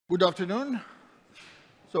Good afternoon.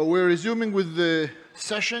 So we're resuming with the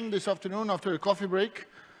session this afternoon after a coffee break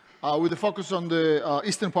with a focus on the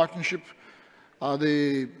Eastern Partnership.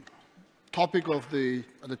 The topic of the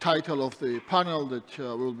title of the panel that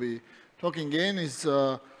we'll be talking in is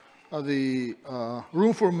the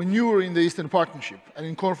room for maneuver in the Eastern Partnership and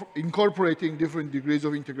incorporating different degrees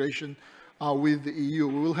of integration with the EU.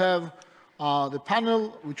 We will have the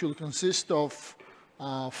panel, which will consist of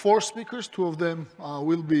 4 speakers. 2 of them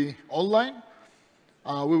will be online.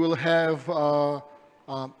 We will have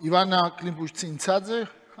Ivanna Klympush-Tsintsadze.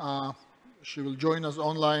 She will join us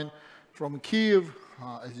online from Kiev.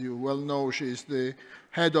 As you well know, she is the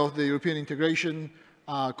head of the European Integration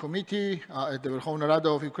Committee at the Verkhovna Rada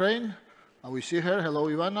of Ukraine. We see her. Hello,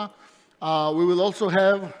 Ivanna. We will also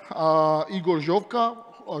have Igor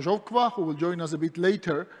Zhovkva, who will join us a bit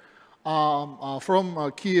later,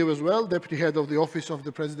 from Kiev as well, Deputy Head of the Office of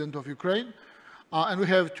the President of Ukraine. And we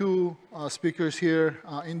have 2 speakers here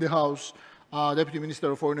in the House, Deputy Minister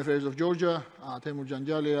of Foreign Affairs of Georgia, Teimuraz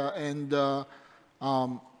Janjalia, and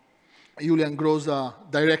Iulian Groza,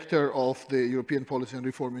 Director of the European Policy and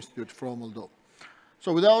Reform Institute from Moldova.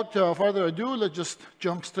 So without further ado, let's just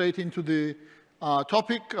jump straight into the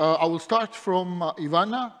topic. I will start from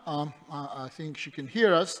Ivanna. I think she can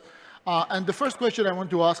hear us. And the first question I want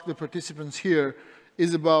to ask the participants here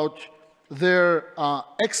is about their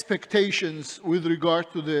expectations with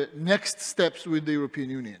regard to the next steps with the European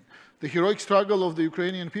Union. The heroic struggle of the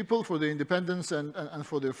Ukrainian people for their independence and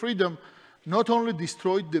for their freedom not only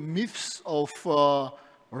destroyed the myths of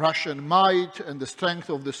Russian might and the strength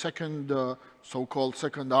of the so-called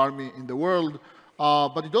second army in the world,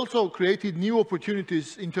 but it also created new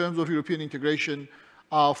opportunities in terms of European integration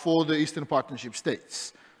for the Eastern Partnership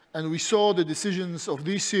states. And we saw the decisions of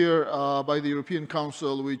this year by the European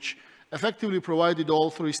Council, which effectively provided all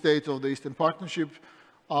 3 states of the Eastern Partnership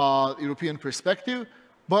European perspective,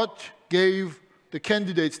 but gave the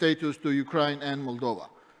candidate status to Ukraine and Moldova.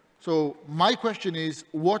 So my question is,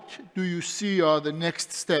 what do you see are the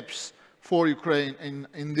next steps for Ukraine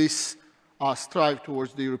in this strive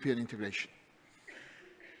towards the European integration?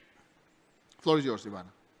 The floor is yours,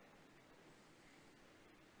 Ivanna.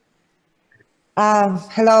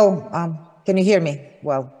 Hello, can you hear me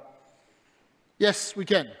well? Yes, we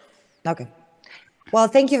can. Okay. Well,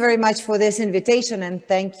 thank you very much for this invitation, and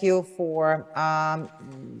thank you for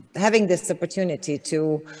having this opportunity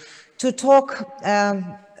to talk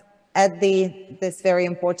at this very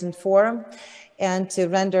important forum and to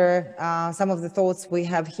render some of the thoughts we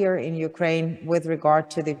have here in Ukraine with regard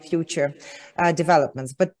to the future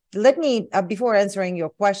developments. But let me, before answering your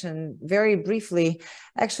question, very briefly,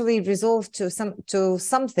 actually resolve to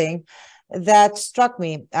something that struck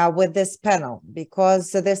me with this panel,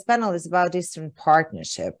 because this panel is about Eastern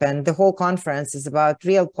Partnership and the whole conference is about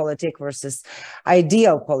realpolitik versus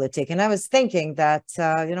idealpolitik. And I was thinking that,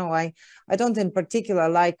 I don't in particular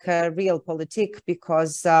like realpolitik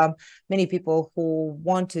because many people who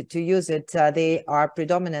wanted to use it, they are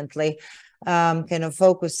predominantly kind of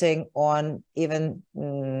focusing on even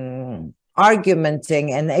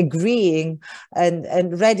argumenting and agreeing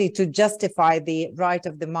and ready to justify the right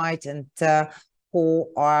of the might, and who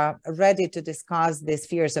are ready to discuss the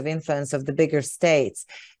spheres of influence of the bigger states.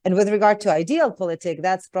 And with regard to idealpolitik,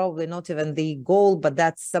 that's probably not even the goal, but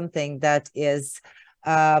that's something that is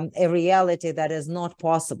a reality that is not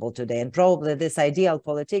possible today. And probably this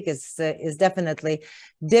idealpolitik is definitely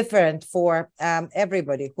different for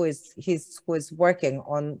everybody who is working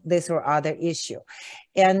on this or other issue.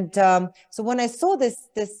 And so when I saw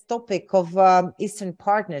this topic of Eastern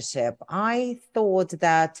Partnership, I thought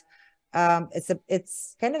that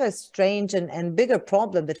it's kind of a strange and bigger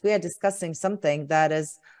problem that we are discussing something that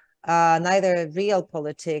is neither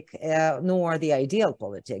realpolitik nor the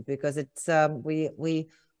idealpolitik, because it's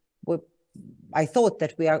I thought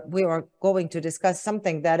that we are going to discuss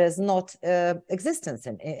something that is not existent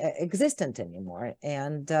anymore,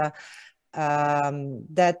 and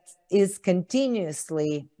that is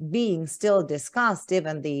continuously being still discussed,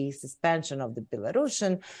 even the suspension of the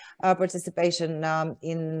Belarusian participation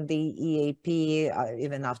in the EAP,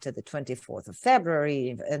 even after the 24th of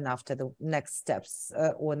February, and after the next steps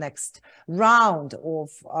or next round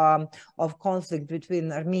of conflict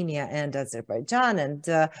between Armenia and Azerbaijan, and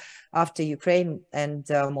after Ukraine and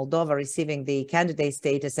Moldova receiving the candidate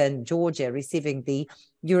status and Georgia receiving the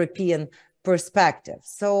European perspective.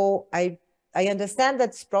 So I understand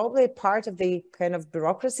that's probably part of the kind of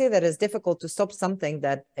bureaucracy that is difficult to stop something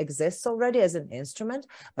that exists already as an instrument.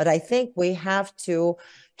 But I think we have to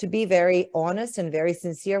be very honest and very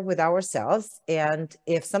sincere with ourselves. And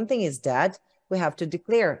if something is dead, we have to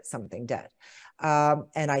declare something dead.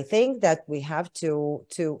 And I think that we have to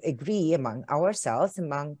agree among ourselves,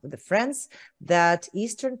 among the friends, that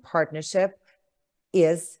Eastern Partnership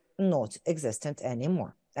is not existent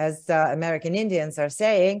anymore. As American Indians are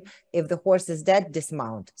saying, if the horse is dead,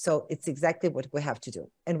 dismount. So it's exactly what we have to do.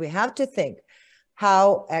 And we have to think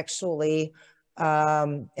how actually,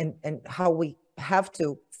 and how we have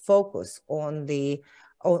to focus on the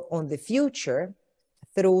future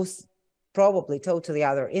through probably totally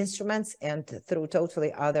other instruments and through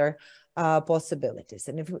totally other possibilities.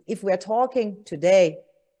 And if we are talking today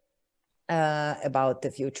about the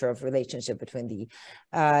future of relationship between the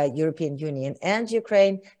European Union and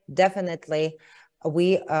Ukraine, definitely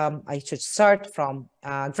I should start from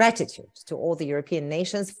gratitude to all the European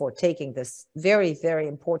nations for taking this very, very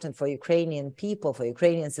important for Ukrainian people, for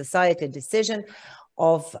Ukrainian society decision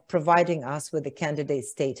of providing us with the candidate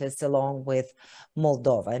status along with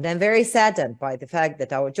Moldova. And I'm very saddened by the fact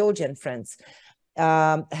that our Georgian friends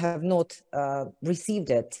have not received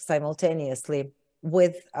it simultaneously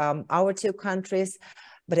with our two countries.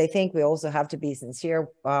 But I think we also have to be sincere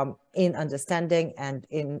in understanding and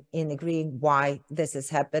in agreeing why this is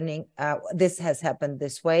happening. This has happened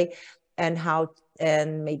this way, and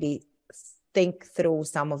maybe think through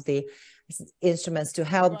some of the instruments to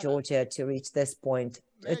help Georgia to reach this point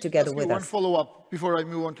together with us. One follow-up before I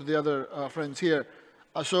move on to the other friends here.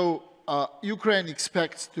 Ukraine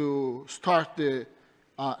expects to start the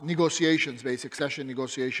negotiations, basic accession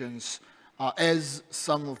negotiations, as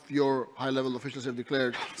some of your high-level officials have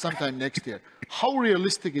declared, sometime next year. How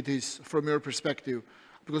realistic it is from your perspective?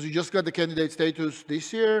 Because you just got the candidate status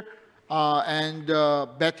this year and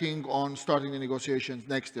betting on starting the negotiations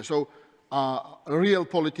next year. So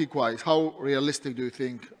realpolitik-wise, how realistic do you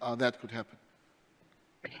think that could happen?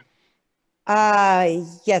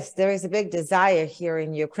 Yes, there is a big desire here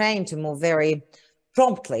in Ukraine to move very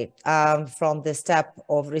promptly from the step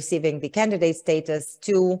of receiving the candidate status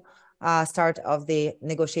to start of the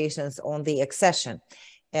negotiations on the accession.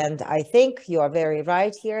 And I think you are very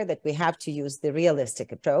right here that we have to use the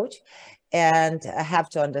realistic approach and have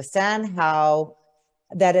to understand how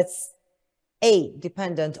that it's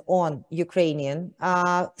dependent on Ukrainian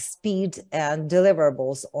speed and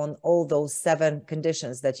deliverables on all those 7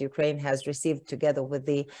 conditions that Ukraine has received together with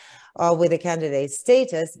the candidate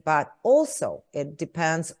status, but also it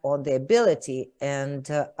depends on the ability and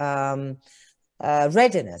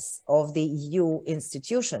readiness of the EU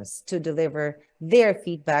institutions to deliver their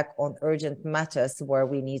feedback on urgent matters where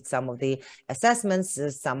we need some of the assessments,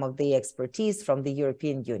 some of the expertise from the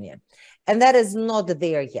European Union. And that is not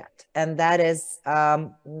there yet. And that is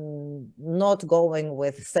not going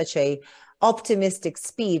with such a optimistic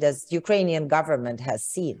speed as Ukrainian government has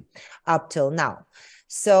seen up till now.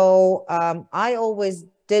 So I always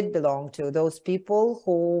did belong to those people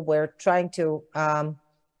who were trying to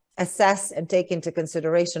assess and take into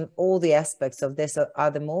consideration all the aspects of this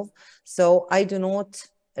other move. So I do not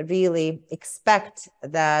really expect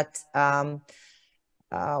that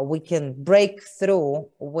we can break through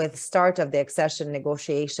with start of the accession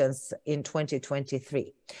negotiations in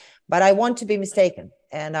 2023. But I want to be mistaken,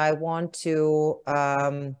 and I want to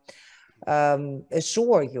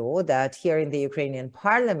assure you that here in the Ukrainian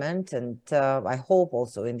parliament, and I hope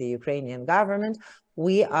also in the Ukrainian government,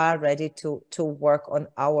 we are ready to work on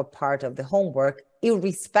our part of the homework,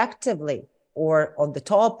 irrespectively or on the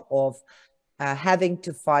top of having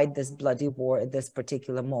to fight this bloody war at this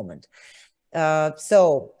particular moment.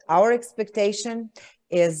 So our expectation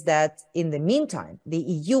is that in the meantime, the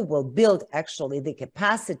EU will build actually the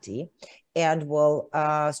capacity and will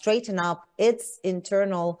straighten up its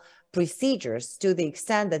internal procedures to the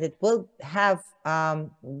extent that it will have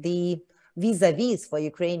the vis-a-vis for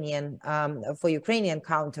Ukrainian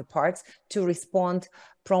counterparts to respond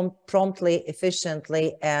promptly,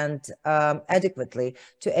 efficiently, and adequately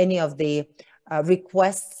to any of the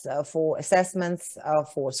requests for assessments,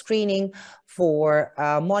 for screening, for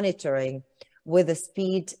monitoring with the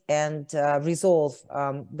speed and resolve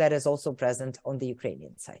that is also present on the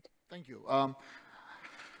Ukrainian side. Thank you.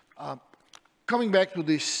 Coming back to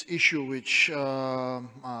this issue which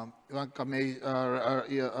Ivanna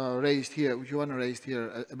raised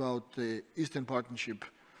here, about the Eastern Partnership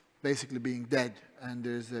basically being dead, and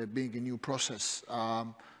there's being a new process,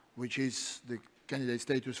 which is the candidate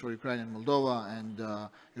status for Ukraine and Moldova and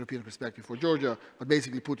European perspective for Georgia, but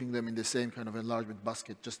basically putting them in the same kind of enlargement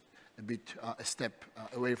basket, just a bit a step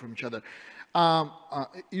away from each other.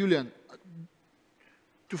 Iulian,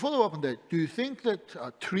 to follow up on that, do you think that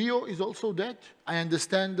TRIO is also dead? I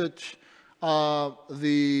understand that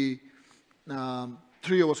the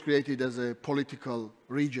TRIO was created as a political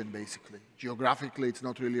region, basically. Geographically, it's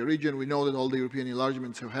not really a region. We know that all the European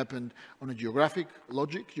enlargements have happened on a geographic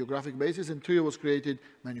logic, geographic basis, and TRIO was created,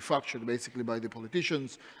 manufactured basically by the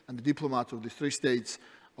politicians and the diplomats of these three states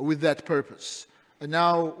with that purpose. And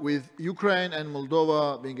now with Ukraine and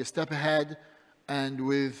Moldova being a step ahead, and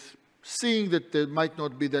with seeing that there might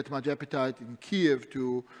not be that much appetite in Kiev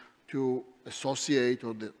to associate,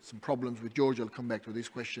 or some problems with Georgia, I'll come back to this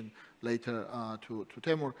question later to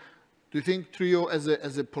Timur. Do you think TRIO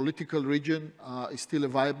as a political region is still a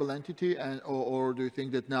viable entity, or do you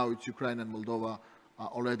think that now it's Ukraine and Moldova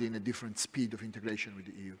already in a different speed of integration with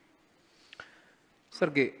the EU?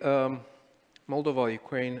 Sergei, Moldova,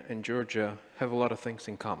 Ukraine, and Georgia have a lot of things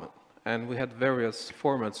in common. And we had various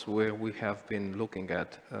formats where we have been looking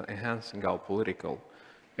at enhancing our political,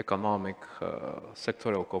 economic,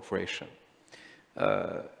 sectoral cooperation.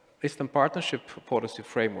 Eastern Partnership policy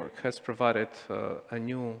framework has provided a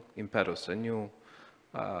new impetus, a new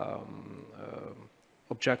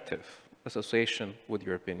objective, association with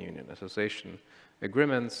European Union, association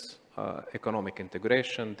agreements, economic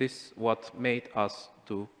integration. This is what made us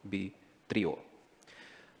to be TRIO.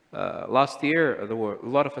 Last year, there were a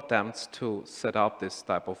lot of attempts to set up this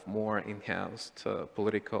type of more enhanced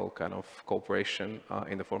political kind of cooperation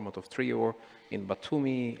in the format of TRIO in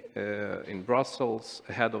Batumi, in Brussels,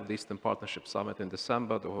 ahead of the Eastern Partnership Summit in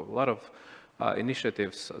December. There were a lot of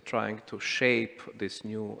initiatives trying to shape this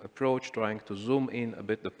new approach, trying to zoom in a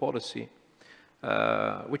bit the policy,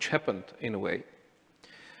 which happened in a way.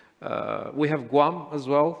 We have Guam as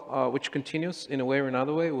well, which continues in a way or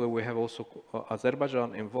another way, where we have also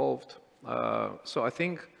Azerbaijan involved. So I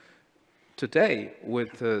think today,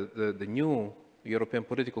 with the new European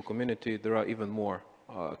political community, there are even more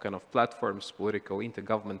kind of platforms, political,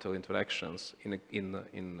 intergovernmental interactions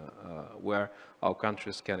where our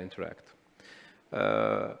countries can interact.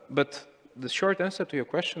 But the short answer to your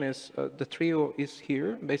question is the TRIO is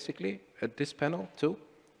here, basically, at this panel too.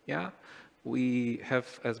 Yeah. We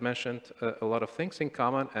have, as mentioned, a lot of things in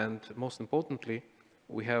common, and most importantly,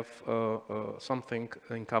 we have something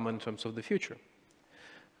in common in terms of the future.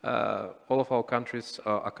 All of our countries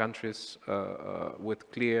are countries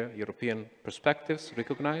with clear European perspectives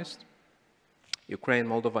recognized. Ukraine,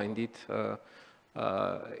 Moldova, indeed,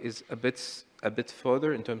 is a bit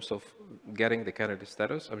further in terms of getting the candidate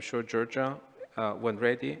status. I'm sure Georgia, when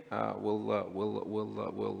ready,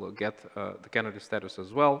 will get the candidate status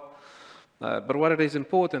as well. But what is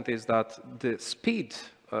important is that the speed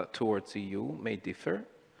towards the EU may differ,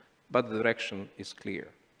 but the direction is clear.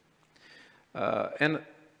 And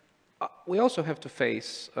we also have to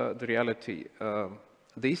face the reality.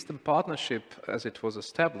 The Eastern Partnership, as it was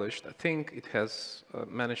established, I think it has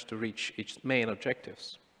managed to reach its main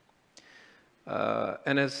objectives.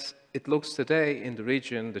 And as it looks today in the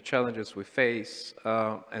region, the challenges we face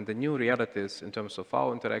and the new realities in terms of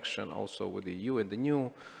our interaction also with the EU and the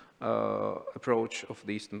new approach of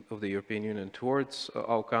the European Union towards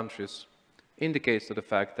our countries indicates to the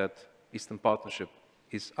fact that Eastern Partnership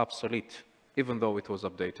is obsolete, even though it was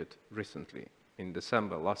updated recently in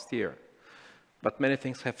December last year. But many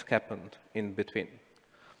things have happened in between.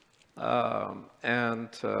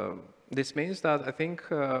 This means that I think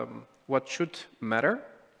what should matter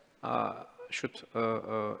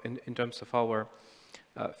in terms of our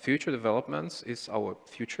future developments is our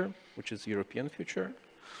future, which is European future.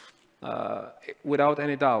 Without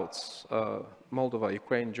any doubts, Moldova,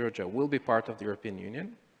 Ukraine, Georgia will be part of the European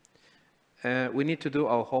Union. We need to do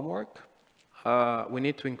our homework. We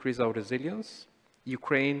need to increase our resilience.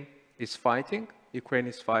 Ukraine is fighting.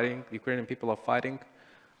 Ukrainian people are fighting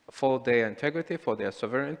for their integrity, for their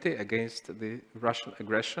sovereignty against the Russian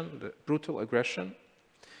aggression, the brutal aggression.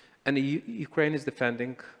 And Ukraine is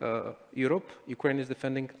defending Europe. Ukraine is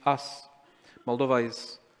defending us. Moldova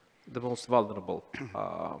is the most vulnerable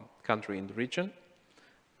country in the region.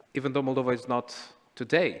 Even though Moldova is not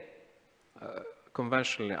today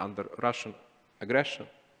conventionally under Russian aggression,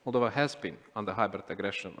 Moldova has been under hybrid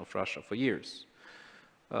aggression of Russia for years.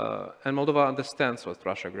 And Moldova understands what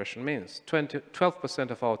Russian aggression means.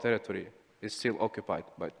 12% of our territory is still occupied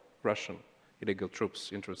by Russian illegal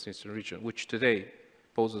troops in the Eastern region, which today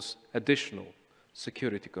poses additional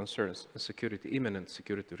security concerns and imminent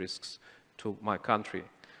security risks to my country.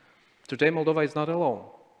 Today, Moldova is not alone.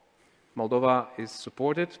 Moldova is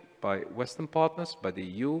supported by Western partners, by the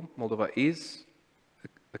EU. Moldova is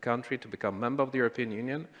a country to become a member of the European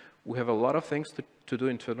Union. We have a lot of things to do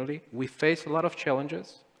internally. We face a lot of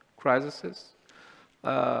challenges, crises.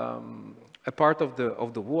 A part of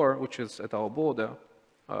the war, which is at our border,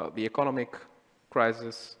 the economic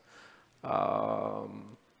crisis,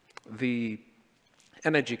 the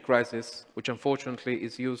energy crisis, which unfortunately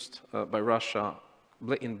is used by Russia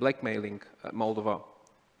in blackmailing Moldova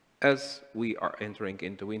as we are entering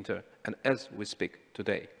into winter and as we speak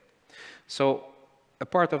today. So a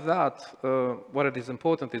part of that, what it is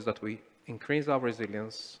important is that we increase our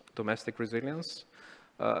resilience, domestic resilience,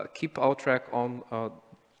 keep our track on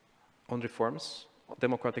reforms,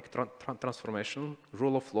 democratic transformation,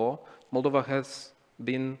 rule of law. Moldova has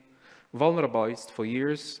been vulnerabilized for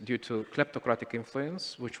years due to kleptocratic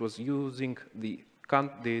influence, which was using the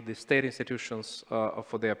state institutions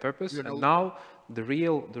for their purpose. And now the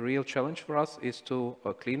real challenge for us is to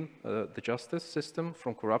clean the justice system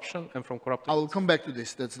from corruption and from corrupt. I will come back to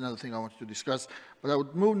this. That's another thing I want to discuss. But I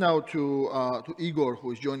would move now to Igor,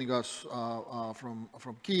 who is joining us from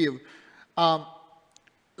Kyiv.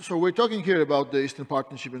 So we're talking here about the Eastern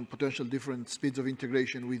Partnership and potential different speeds of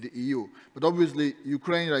integration with the EU. But obviously,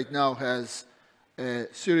 Ukraine right now has a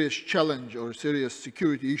serious challenge or a serious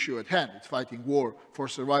security issue at hand. It's fighting war for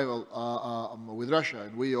survival with Russia.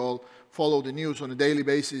 And we all follow the news on a daily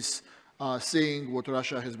basis, seeing what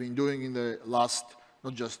Russia has been doing in the last,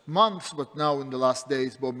 not just months, but now in the last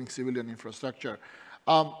days, bombing civilian infrastructure.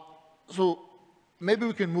 So maybe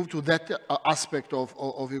we can move to that aspect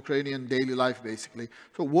of Ukrainian daily life, basically.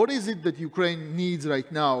 So what is it that Ukraine needs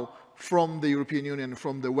right now from the European Union,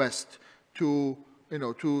 from the West, to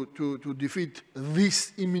defeat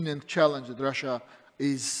this imminent challenge that Russia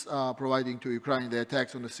is providing to Ukraine, the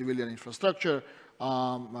attacks on the civilian infrastructure,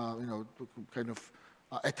 kind of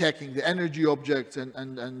attacking the energy objects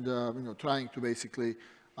and trying to basically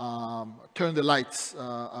turn the lights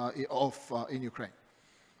off in Ukraine.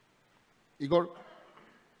 Igor?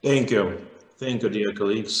 Thank you. Thank you, dear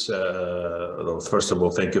colleagues. First of all,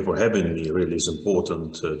 thank you for having me. Really, it's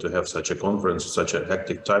important to have such a conference, such a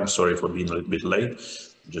hectic time. Sorry for being a little bit late.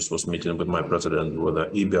 Just was meeting with my president, with the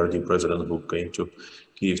EBRD president who came to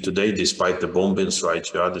Kyiv today, despite the bombings, right?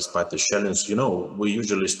 Despite the shellings. You know, we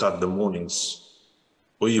usually start the mornings,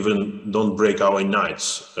 we even don't break our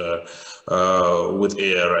nights with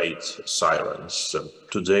air raid sirens.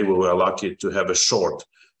 Today we were lucky to have a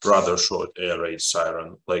rather short air raid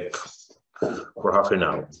siren, like for half an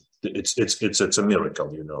hour. It's a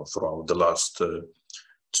miracle, you know, throughout the last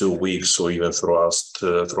 2 weeks or even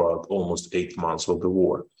throughout almost 8 months of the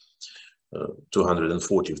war,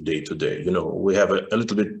 240th day today. You know, we have a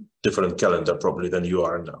little bit different calendar probably than you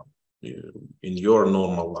are now. In your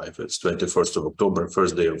normal life, it's 21st of October,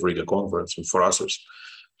 first day of Rīga conference, and for us it's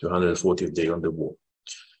 240th day on the war.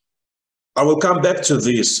 I will come back to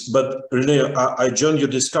this, but really, I joined your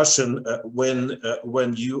discussion when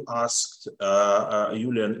you asked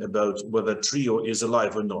Iulian about whether TRIO is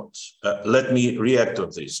alive or not. Let me react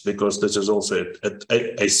on this, because this is also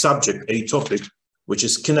a subject, a topic, which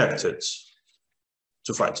is connected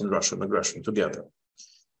to fighting Russian aggression together.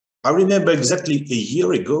 I remember exactly a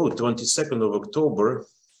year ago, 22nd of October,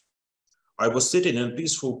 I was sitting in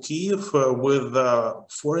peaceful Kyiv with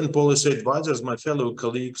foreign policy advisors, my fellow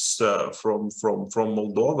colleagues from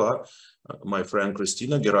Moldova, my friend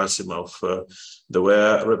Kristina Gerasimov, there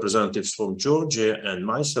were representatives from Georgia, and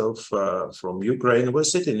myself from Ukraine. We're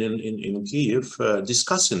sitting in Kyiv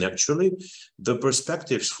discussing actually the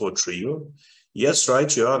perspectives for TRIO. Yes,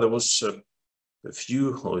 right, yeah, there was a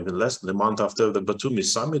few or even less than a month after the Batumi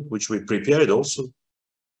summit, which we prepared also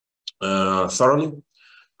thoroughly.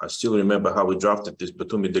 I still remember how we drafted this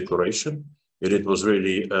Batumi declaration. It was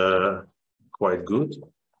really quite good,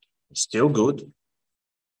 still good.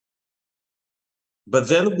 But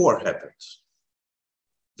then war happened.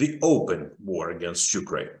 The open war against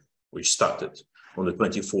Ukraine, which started on the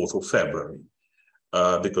 24th of February,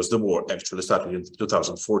 because the war actually started in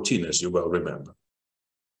 2014, as you well remember.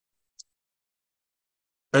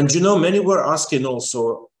 And you know, many were asking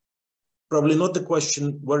also, probably not the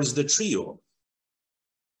question, where is the TRIO?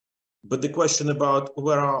 But the question about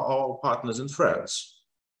where are our partners and friends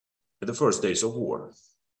in the first days of war?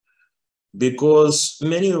 Because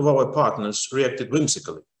many of our partners reacted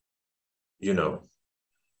whimsically, you know.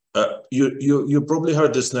 You probably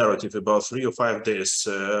heard this narrative about 3 or 5 days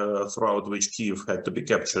throughout which Kyiv had to be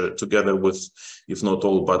captured together with, if not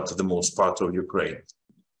all, but the most part of Ukraine.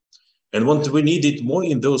 And what we needed more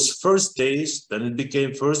in those first days, then it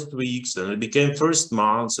became first weeks, then it became first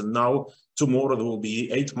months, and now tomorrow there will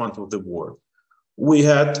be 8 months of the war. We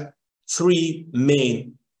had 3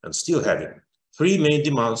 main, and still having, 3 main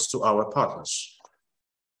demands to our partners: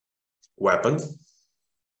 weapon,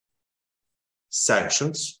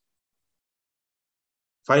 sanctions,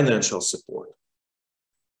 financial support.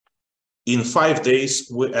 In 5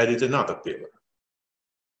 days, we added another pillar.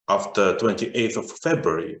 After 28th of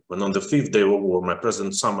February, when on the 5th day of war, my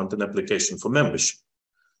president summoned an application for membership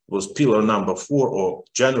was pillar number 4, or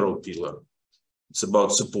general pillar. It's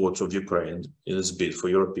about support of Ukraine in its bid for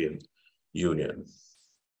European Union.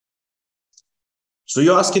 So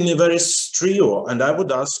you're asking me where is trio, and I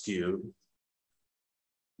would ask you,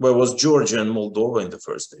 where was Georgia and Moldova in the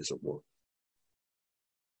first days of war?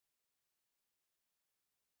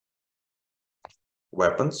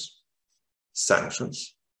 Weapons,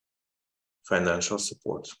 sanctions, financial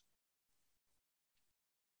support.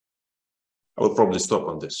 I will probably stop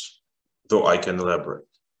on this, though I can elaborate.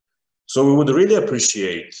 So we would really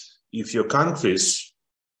appreciate if your countries,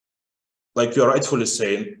 like you're rightfully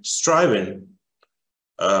saying, striving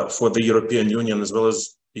for the European Union as well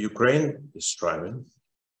as Ukraine is striving,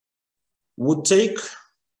 would take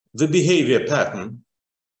the behavior pattern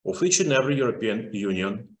of each and every European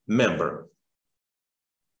Union member.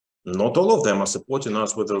 Not all of them are supporting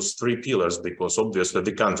us with those 3 pillars, because obviously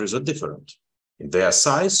the countries are different in their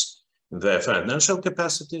size, in their financial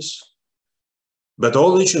capacities, but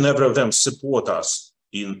each and every of them support us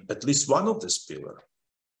in at least one of this pillar.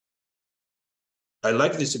 I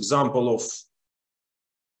like this example of,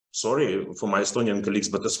 sorry for my Estonian colleagues,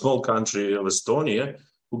 but a small country of Estonia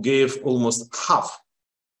who gave almost half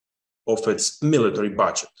of its military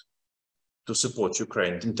budget to support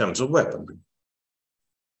Ukraine in terms of weaponry.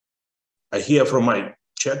 I hear from my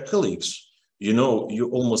Czech colleagues, you know, you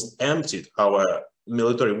almost emptied our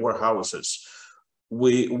military warehouses.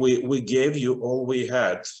 We gave you all we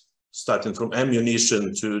had, starting from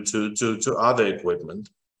ammunition to other equipment.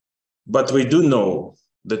 But we do know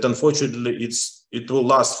that unfortunately it will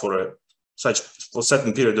last for a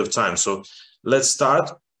certain period of time. So let's start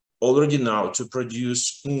already now to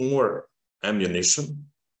produce more ammunition,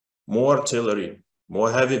 more artillery, more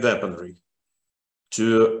heavy weaponry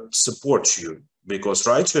to support you, because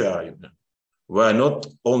right here, we are not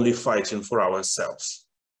only fighting for ourselves,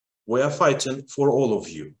 we are fighting for all of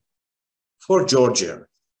you, for Georgia,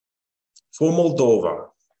 for Moldova,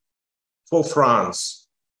 for France,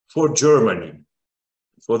 for Germany,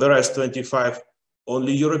 for the rest 25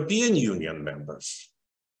 only European Union members.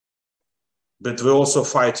 But we're also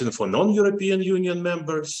fighting for non-European Union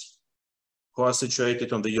members who are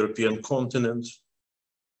situated on the European continent.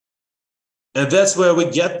 And that's where we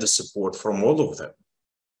get the support from all of them.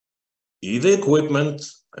 Either equipment,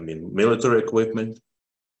 I mean military equipment,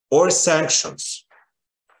 or sanctions,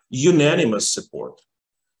 unanimous support,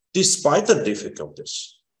 despite the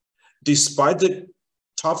difficulties, despite the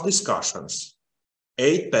tough discussions,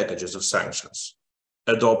 8 packages of sanctions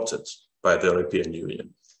adopted by the European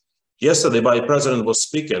Union. Yesterday, my president was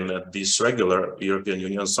speaking at this regular European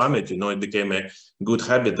Union summit. You know, it became a good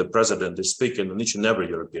habit. The president is speaking on each and every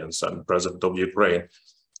European summit, president of Ukraine.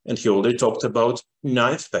 And he already talked about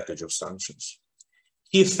 9th package of sanctions.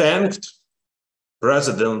 He thanked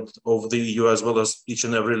president of the EU as well as each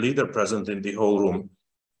and every leader present in the whole room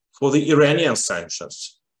for the Iranian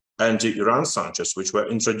sanctions, anti-Iran sanctions, which were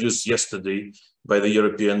introduced yesterday by the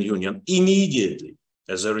European Union immediately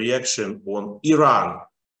as a reaction on Iran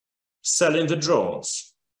selling the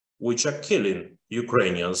drones, which are killing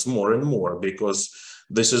Ukrainians more and more, because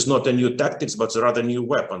this is not a new tactics, but rather a new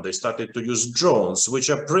weapon. They started to use drones, which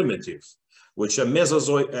are primitive, which are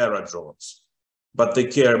Mesozoic era drones, but they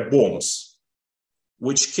carry bombs,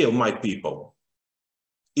 which kill my people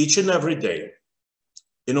each and every day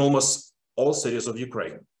in almost all cities of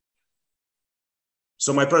Ukraine.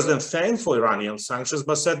 So my president thanked for Iranian sanctions,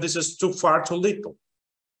 but said this is too far, too little,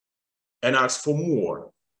 and asked for more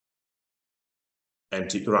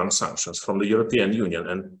anti-Iran sanctions from the European Union.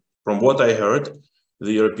 And from what I heard,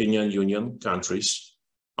 the European Union countries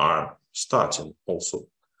are starting also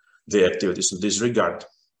the activities in this regard.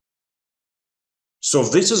 So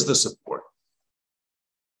this is the support.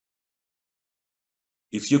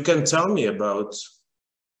 If you can tell me about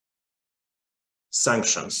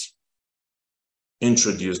sanctions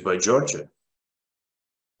introduced by Georgia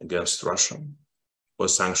against Russia, or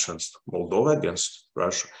sanctions Moldova against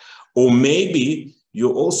Russia, or maybe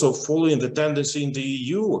you're also following the tendency in the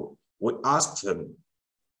EU. We asked them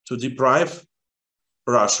to deprive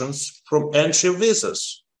Russians from entry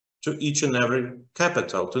visas to each and every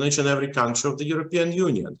capital, to each and every country of the European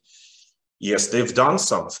Union. Yes, they've done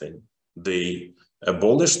something. They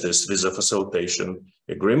abolished this visa facilitation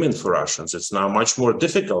agreement for Russians. It's now much more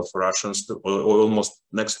difficult for Russians to, or almost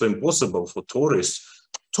next to impossible for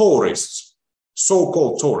tourists,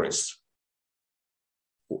 so-called tourists,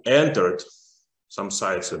 who entered some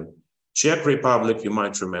sites in Czech Republic, you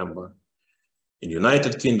might remember, in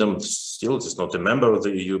United Kingdom, still it is not a member of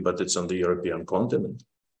the EU, but it's on the European continent,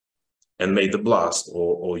 and made the blast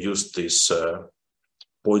or used this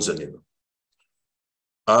poisoning.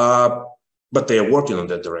 but they are working in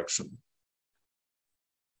that direction.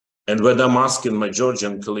 And when I'm asking my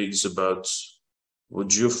Georgian colleagues about,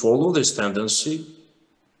 would you follow this tendency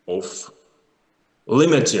of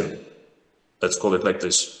limiting, let's call it like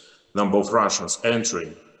this, number of Russians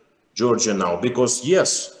entering Georgia now? Because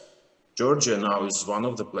yes, Georgia now is one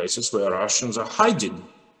of the places where Russians are hiding,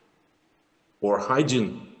 or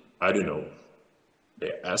hiding, I don't know,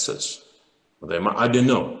 their assets. I don't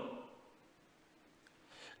know.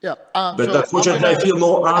 Yeah. But so unfortunately, I feel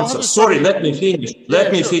no answer. Sorry, let me finish.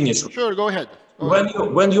 Let me finish. Sure, go ahead.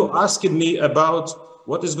 When you asking me about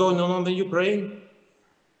what is going on in Ukraine,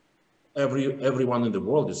 everyone in the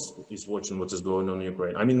world is watching what is going on in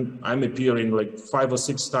Ukraine. I mean, I'm appearing like 5 or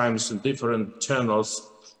 6 times in different channels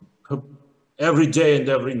every day and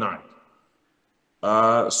every night.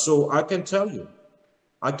 So I can tell you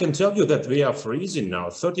that we are freezing now.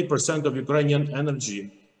 30% of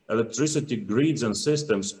Ukrainian electricity grids and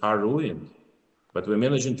systems are ruined, but we're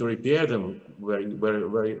managing to repair them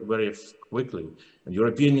very quickly. And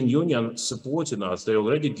European Union supporting us. They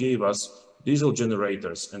already gave us diesel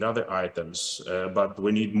generators and other items, but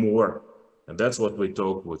we need more. And that's what we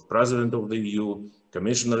talked with President of the EU,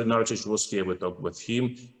 Commissioner Lenarčič was here, we talked with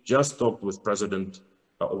him, just talked with President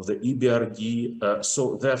of the EBRD,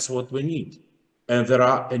 so that's what we need. And there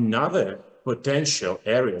are another potential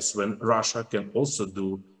areas when Russia can also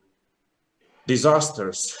do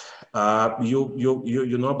disasters.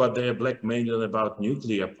 You know about their blackmailing about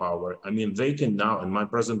nuclear power. I mean, they can now, and my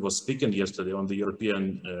president was speaking yesterday on the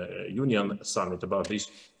European Union summit about this,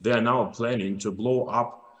 they are now planning to blow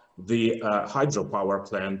up the hydropower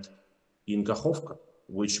plant in Kakhovka,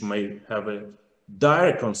 which may have a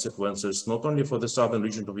direct consequences, not only for the southern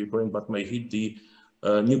region of Ukraine, but may hit the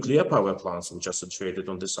nuclear power plants, which are situated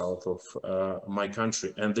on the south of my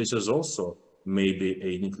country. And this is also maybe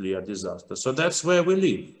a nuclear disaster. So that's where we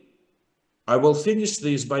live. I will finish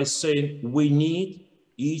this by saying we need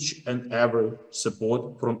each and every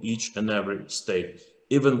support from each and every state.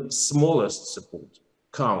 Even smallest support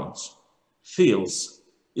counts, feels,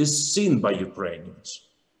 is seen by Ukrainians,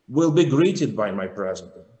 will be greeted by my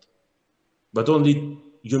president, but only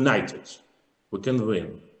united we can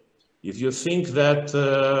win. If you think that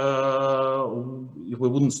if we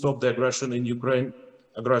wouldn't stop the aggression in Ukraine,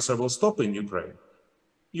 aggressor will stop in Ukraine,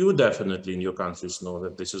 you definitely in your countries know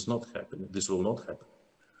that this is not happening. This will not happen.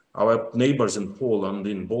 Our neighbors in Poland,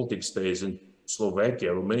 in Baltic states, in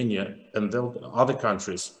Slovakia, Romania, and other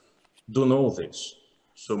countries do know this.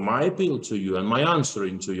 So my appeal to you and my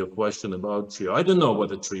answering to your question about trio, I don't know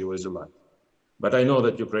whether trio is alive, but I know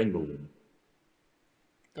that Ukraine will win.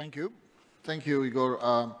 Thank you. Thank you, Igor.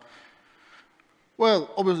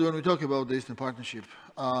 Well, obviously, when we talk about the Eastern Partnership,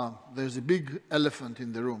 there's a big elephant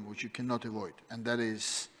in the room which you cannot avoid, and that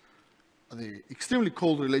is the extremely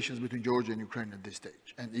cold relations between Georgia and Ukraine at this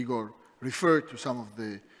stage. And Igor referred to some of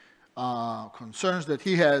the concerns that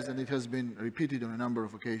he has, and it has been repeated on a number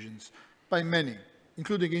of occasions by many,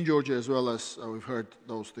 including in Georgia, as well as we've heard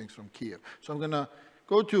those things from Kiev. So I'm going to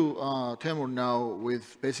go to Teimur now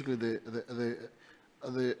with basically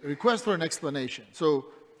the request for an explanation. So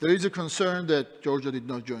there is a concern that Georgia did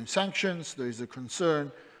not join sanctions. There is a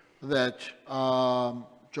concern that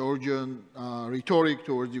Georgian rhetoric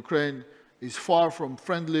towards Ukraine is far from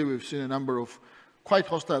friendly. We've seen a number of quite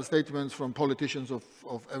hostile statements from politicians of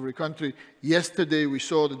every country. Yesterday, we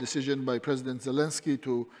saw the decision by President Zelensky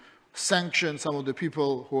to sanction some of the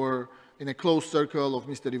people who are in a close circle of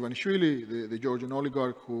Mr. Ivanishvili, the Georgian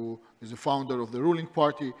oligarch who is the founder of the ruling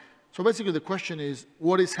party. So basically the question is,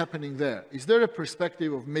 what is happening there? Is there a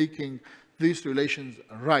perspective of making these relations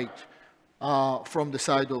right from the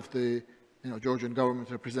side of the Georgian government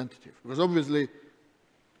representative? Because obviously,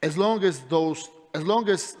 as long as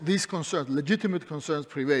these concerns, legitimate concerns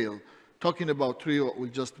prevail, talking about trio will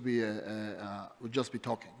just be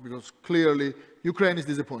talking, because clearly Ukraine is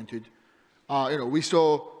disappointed. We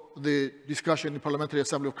saw the discussion in the Parliamentary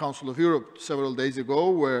Assembly of Council of Europe several days ago,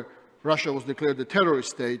 where Russia was declared a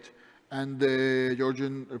terrorist state, and the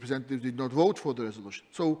Georgian representatives did not vote for the resolution.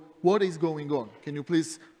 So what is going on? Can you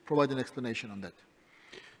please provide an explanation on that?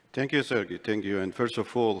 Thank you, Sergey. Thank you. And first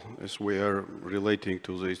of all, as we are relating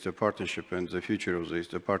to the Eastern Partnership and the future of the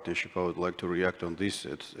Eastern Partnership, I would like to react on this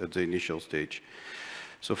at the initial stage.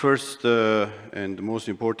 So first and most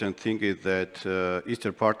important thing is that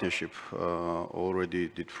Eastern Partnership already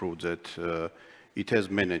did prove that it has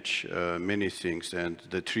managed many things, and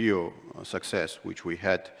the trio success which we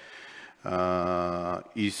had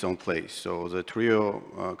is on place. So the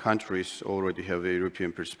trio countries already have a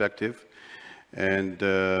European perspective, and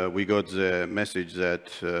we got the message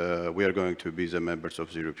that we are going to be the members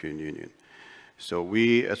of the European Union. So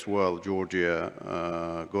we as well, Georgia,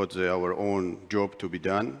 got our own job to be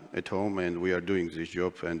done at home, and we are doing this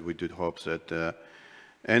job, and we do hope that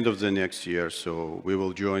end of the next year, so we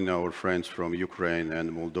will join our friends from Ukraine and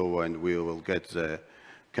Moldova, and we will get the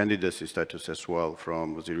candidacy status as well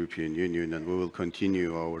from the European Union, and we will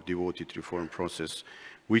continue our devoted reform process,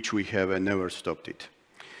 which we have and never stopped it.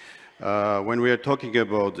 When we are talking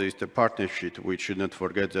about the Eastern Partnership, we should not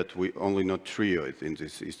forget that we only not trio in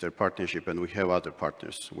this Eastern Partnership, and we have other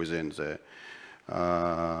partners within the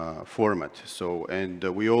format. So, and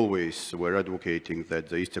we always were advocating that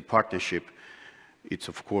the Eastern Partnership, it's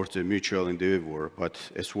of course a mutual endeavor, but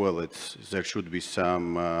as well there should be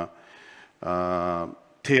some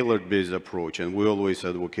tailored-based approach, and we're always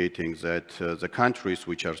advocating that the countries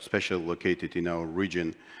which are specially located in our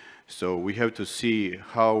region, so we have to see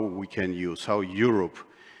how we can use, how Europe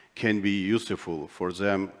can be useful for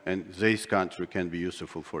them, and this country can be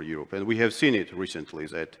useful for Europe. And we have seen it recently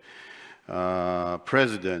that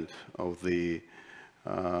President of the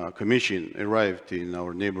Commission arrived in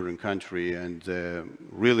our neighboring country, and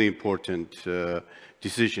really important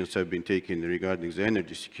decisions have been taken regarding the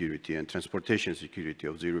energy security and transportation security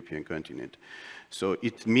of the European continent. So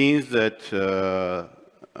it means that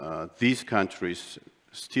these countries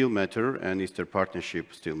still matter, and Eastern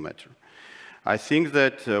Partnership still matter. I think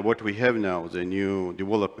that what we have now, the new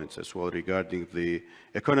developments as well regarding the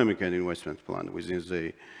economic and investment plan within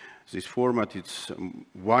this format, it's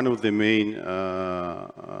one of the main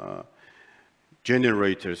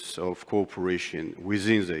generators of cooperation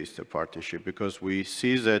within the Eastern Partnership, because we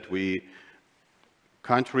see that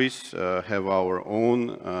countries have our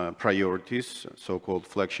own priorities, so-called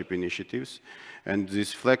flagship initiatives, and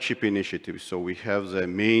these flagship initiatives, so we have the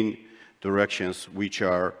main directions which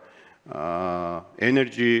are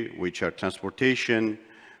energy, which are transportation,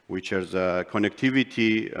 which are the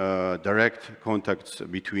connectivity, direct contacts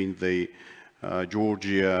between the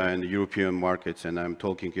Georgia and European markets, and I'm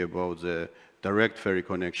talking about the direct ferry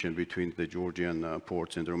connection between the Georgian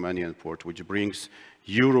ports and the Romanian port, which brings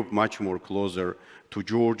Europe much more closer to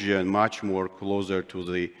Georgia and much more closer to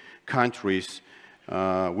the countries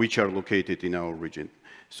which are located in our region.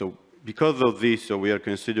 So because of this, so we are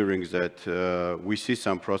considering that we see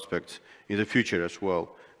some prospects in the future as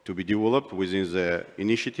well to be developed within the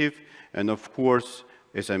initiative. And of course,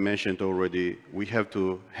 as I mentioned already, we have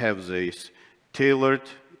to have this tailored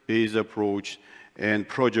based approach and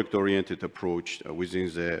project-oriented approach within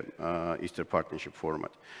the Eastern Partnership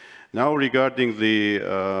format. Now, regarding the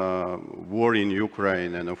war in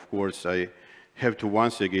Ukraine, and of course, I have to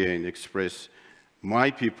once again express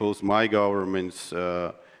my people's, my government's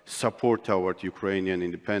support toward Ukrainian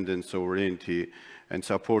independence, sovereignty, and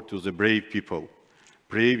support to the brave people,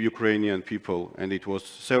 brave Ukrainian people. And it was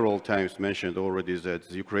several times mentioned already that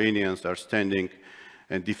the Ukrainians are standing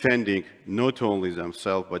and defending not only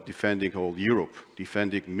themselves, but defending whole Europe,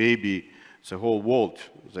 defending maybe the whole world,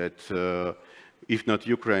 that if not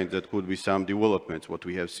Ukraine, that could be some developments, what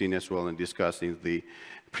we have seen as well and discussed in the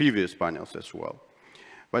previous panels as well.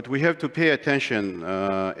 But we have to pay attention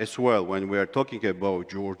as well when we are talking about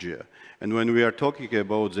Georgia and when we are talking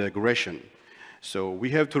about the aggression. So we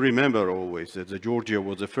have to remember always that Georgia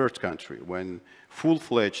was the first country when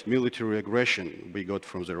full-fledged military aggression we got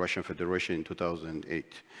from the Russian Federation in 2008.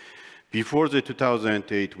 Before the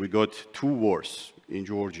 2008, we got 2 wars in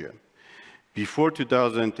Georgia. Before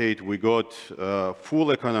 2008, we got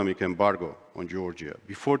full economic embargo on Georgia.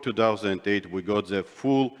 Before 2008, we got the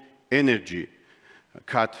full energy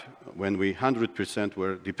cut when we 100%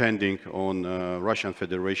 were depending on Russian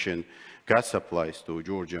Federation gas supplies to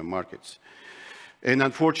Georgian markets. And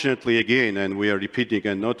unfortunately, again, and we are repeating,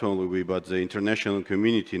 and not only we, but the international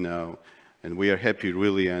community now, and we are happy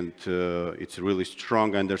really, and it's a really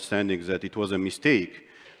strong understanding that it was a mistake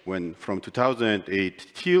when from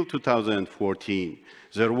 2008 till 2014,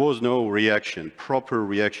 there was no reaction, proper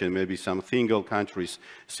reaction. Maybe some single countries,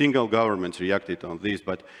 single governments reacted on this,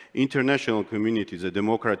 but international community, the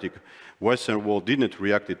democratic Western world didn't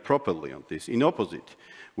react properly on this. In opposite,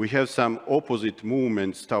 we have some opposite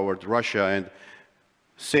movements toward Russia and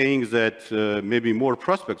saying that maybe more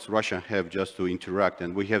prospects Russia have just to interact.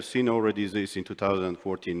 And we have seen already this in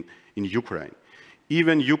 2014 in Ukraine.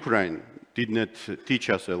 Even Ukraine did not teach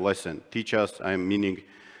us a lesson. Teach us, I'm meaning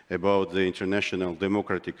about the international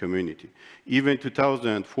democratic community. Even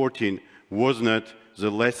 2014 was not the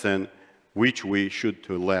lesson which we should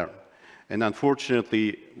to learn. And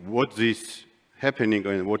unfortunately, what is happening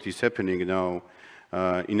and what is happening now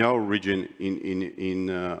in our region, in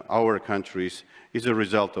our countries, is a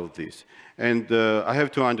result of this. And I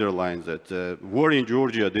have to underline that war in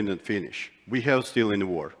Georgia didn't finish. We have still in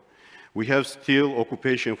war. We have still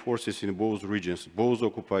occupation forces in both regions, both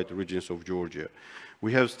occupied regions of Georgia.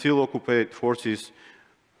 We have still occupied forces,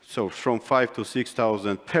 so from 5,000 to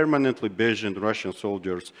 6,000 permanently based Russian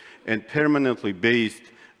soldiers and permanently based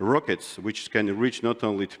rockets, which can reach not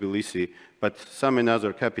only Tbilisi, but some in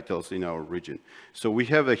other capitals in our region. So we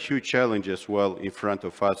have a huge challenge as well in front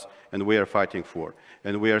of us, and we are fighting for.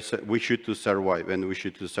 And we should to survive, and we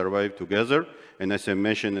should to survive together. And as I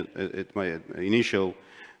mentioned at my initial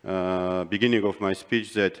beginning of my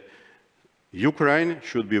speech, that Ukraine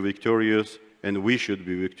should be victorious, and we should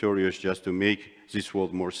be victorious just to make this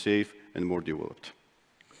world more safe and more developed.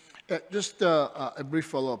 Just a brief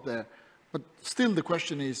follow-up there. But still the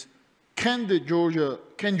question is, can Georgia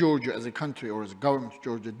as a country or as a government of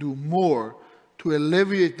Georgia do more to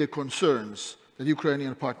alleviate the concerns that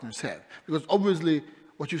Ukrainian partners have? Because obviously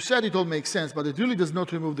what you said, it all makes sense, but it really does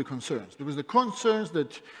not remove the concerns. Because the concerns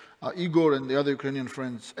that Igor and the other Ukrainian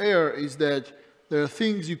friends air is that there are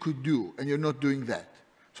things you could do and you're not doing that.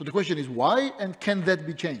 So the question is why, and can that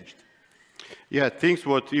be changed? Yeah, things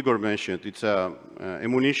what Igor mentioned, it's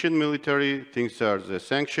ammunition military, things are the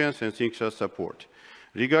sanctions, and things are support.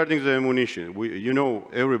 Regarding the ammunition,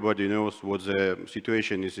 everybody knows what the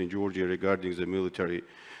situation is in Georgia regarding the military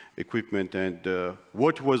equipment, and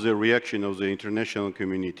what was the reaction of the international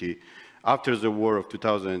community after the war of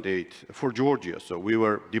 2008 for Georgia. So we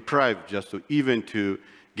were deprived just to even to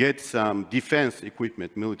get some defense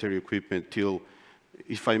equipment, military equipment, till,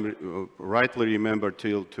 if I rightly remember,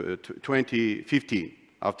 till 2015,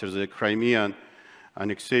 after the Crimean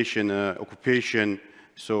annexation, occupation.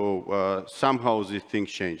 So somehow these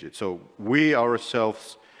things changed. So we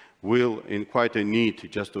ourselves will in quite a need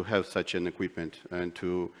just to have such an equipment and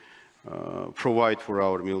to provide for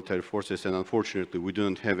our military forces. And unfortunately, we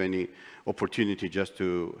don't have any opportunity just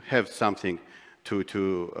to have something to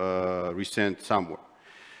resend somewhere.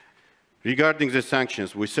 Regarding the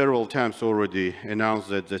sanctions, we several times already announced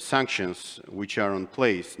that the sanctions which are in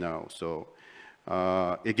place now, so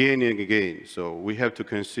again and again, so we have to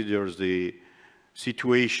consider the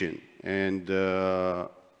situation and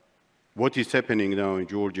what is happening now in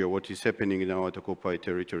Georgia, what is happening now at occupied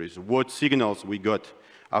territories, what signals we got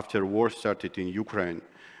after war started in Ukraine,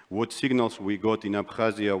 what signals we got in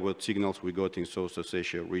Abkhazia, what signals we got in South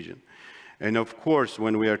Ossetia region. And of course,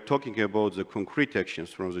 when we are talking about the concrete actions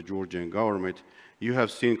from the Georgian government, you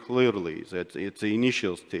have seen clearly that at the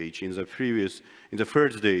initial stage, in the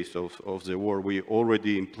first days of the war, we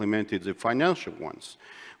already implemented the financial ones,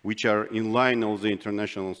 which are in line with the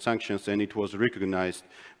international sanctions, and it was recognized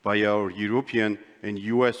by our European and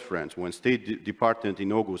US friends when State Department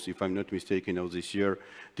in August, if I'm not mistaken, of this year,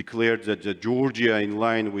 declared that Georgia in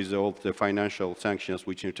line with all the financial sanctions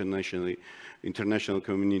which international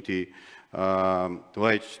community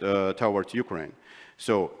pledged towards Ukraine.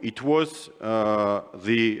 So it was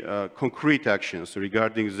the concrete actions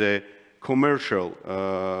regarding the commercial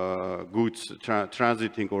goods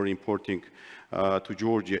transiting or importing to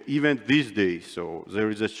Georgia. Even these days, so there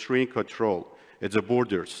is a strict control at the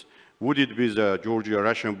borders. Would it be the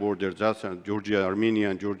Georgia-Russian border,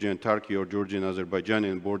 Georgia-Armenian, Georgian-Turkey, or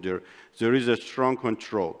Georgian-Azerbaijanian border, there is a strong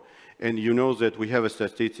control. And you know that we have a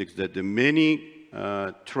statistics that the many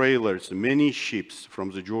trailers, many ships from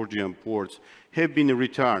the Georgian ports have been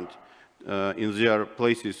returned in their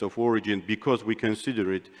places of origin because we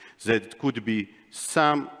consider it that it could be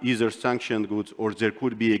some either sanctioned goods or there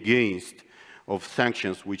could be against of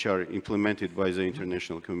sanctions which are implemented by the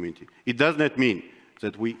international community. It does not mean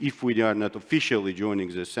that if we are not officially joining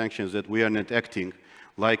the sanctions, that we are not acting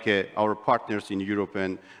like our partners in Europe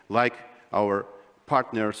and like our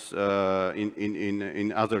partners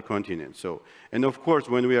in other continents. So, and of course,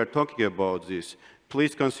 when we are talking about this,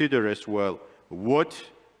 please consider as well what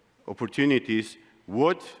opportunities,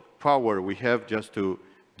 what power we have just to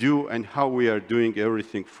do and how we are doing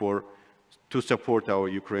everything to support our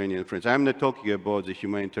Ukrainian friends. I'm not talking about the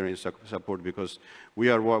humanitarian support because we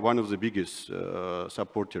are one of the biggest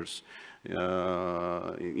supporters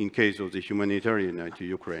in case of the humanitarian to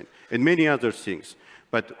Ukraine and many other things.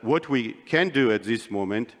 But what we can do at this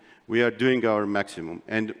moment, we are doing our maximum,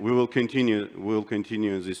 and we will continue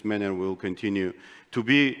in this manner. We will continue to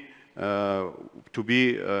be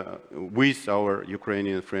with our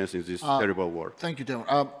Ukrainian friends in this terrible war. Thank you, Tim.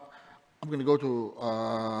 I'm going to go to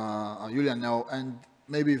Iulian now, and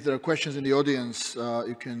maybe if there are questions in the audience,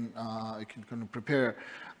 you can kind of prepare.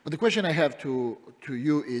 But the question I have to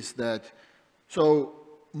you is that, so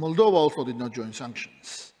Moldova also did not join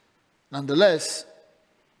sanctions. Nonetheless,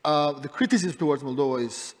 the criticism towards Moldova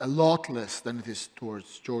is a lot less than it is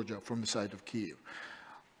towards Georgia from the side of Kyiv.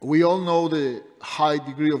 We all know the high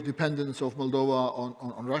degree of dependence of Moldova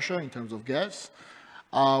on Russia in terms of gas.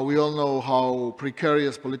 We all know how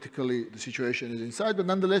precarious politically the situation is inside, but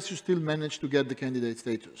nonetheless, you still managed to get the candidate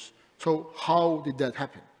status. So how did that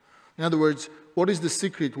happen? In other words, what is the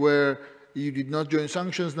secret where you did not join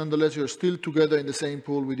sanctions, nonetheless, you're still together in the same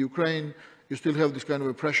pool with Ukraine, you still have this kind of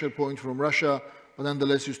a pressure point from Russia, but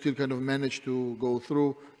nonetheless, you still kind of manage to go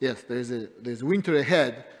through. Yes, there's winter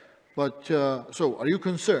ahead, but so are you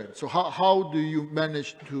concerned? So how do you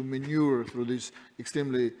manage to maneuver through these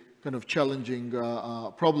extremely kind of challenging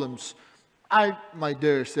problems, I might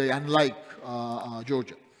dare say, unlike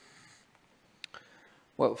Georgia?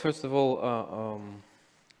 Well, first of all,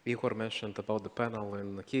 Igor mentioned about the panel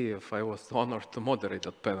in Kyiv. I was honored to moderate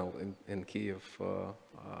that panel in Kyiv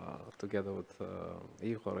together with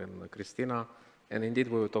Igor and Christina. And indeed,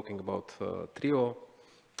 we were talking about trio.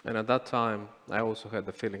 And at that time, I also had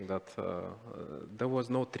the feeling that there was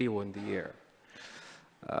no trio in the air.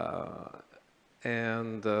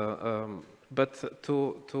 But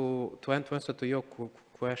to answer to your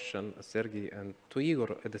question, Sergei, and to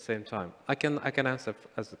Igor at the same time, I can answer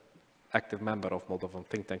as an active member of Moldovan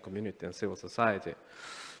think tank community and civil society,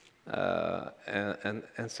 and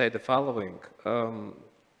say the following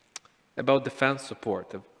about defense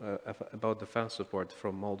support.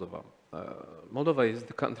 From Moldova. Moldova is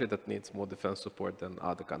the country that needs more defense support than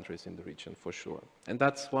other countries in the region, for sure, and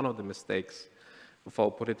that's one of the mistakes of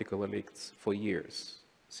our political elites for years.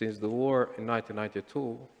 Since the war in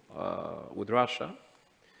 1992 with Russia,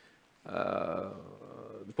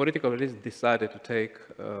 the political elites decided to take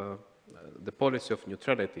the policy of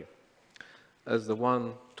neutrality as the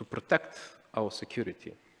one to protect our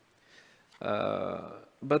security.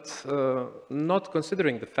 But not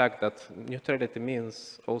considering the fact that neutrality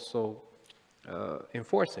means also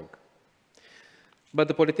enforcing. But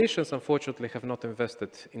the politicians, unfortunately, have not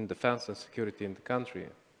invested in defense and security in the country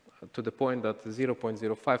to the point that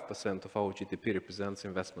 0.05% of our GDP represents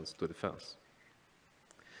investments to defense.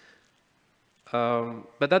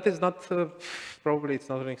 But that is not, probably it's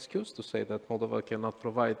not an excuse to say that Moldova cannot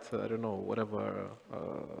provide, I don't know, whatever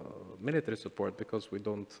military support, because we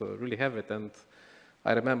don't really have it. And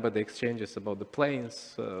I remember the exchanges about the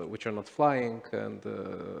planes, which are not flying, and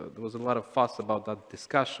there was a lot of fuss about that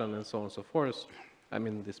discussion and so on and so forth. I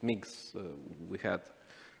mean, this MiGs we had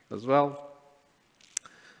as well.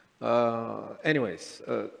 Anyways,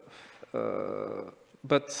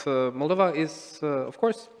 but Moldova is, of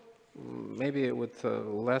course, maybe with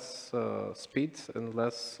less speed and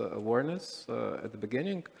less awareness at the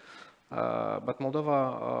beginning, but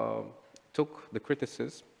Moldova took the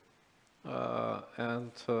criticism,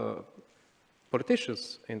 and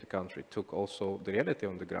politicians in the country took also the reality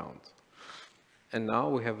on the ground. And now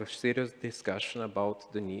we have a serious discussion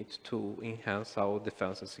about the need to enhance our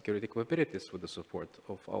defense and security capabilities with the support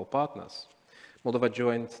of our partners. Moldova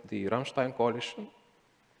joined the Rammstein coalition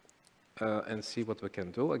and see what we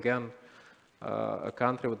can do. Again, a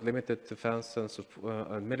country with limited defense and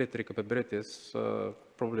military capabilities,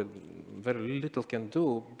 probably very little can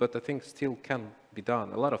do, but I think still can be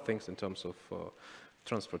done. A lot of things in terms of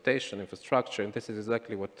transportation, infrastructure, and this is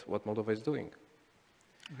exactly what Moldova is doing.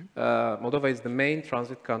 Moldova is the main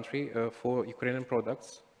transit country for Ukrainian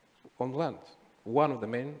products on land. One of the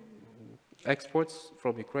main exports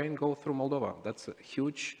from Ukraine go through Moldova. That's a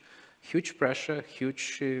huge pressure,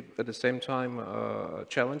 huge, at the same time,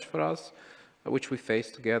 challenge for us, which we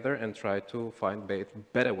face together and try to find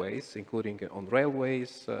better ways, including on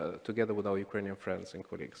railways, together with our Ukrainian friends and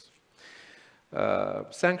colleagues.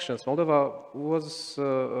 Sanctions. Moldova was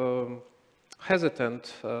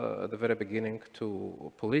hesitant at the very beginning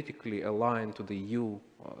to politically align to the EU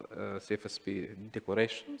CFSP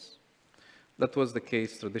declarations. That was the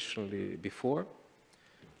case traditionally before.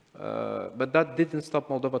 But that didn't stop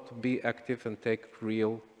Moldova to be active and take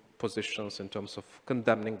real positions in terms of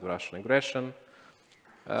condemning the Russian aggression,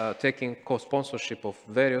 taking co-sponsorship of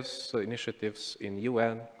various initiatives in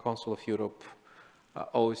UN, Council of Europe,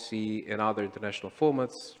 OSCE, and other international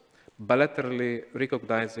formats, bilaterally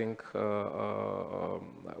recognizing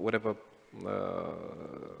whatever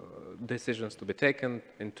decisions to be taken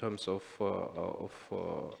in terms of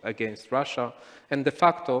against Russia, and de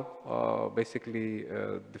facto, basically,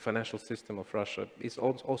 the financial system of Russia is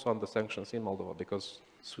also under sanctions in Moldova because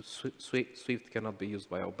SWIFT cannot be used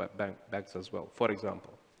by our banks as well, for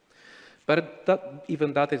example. But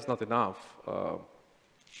even that is not enough.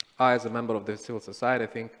 I, as a member of the civil society, I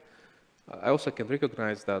think I also can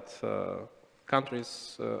recognize that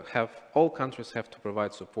all countries have to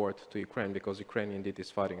provide support to Ukraine, because Ukraine indeed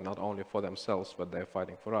is fighting not only for themselves, but they're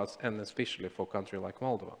fighting for us, and especially for a country like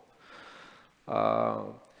Moldova.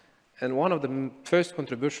 And one of the first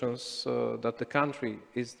contributions that the country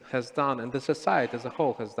has done, and the society as a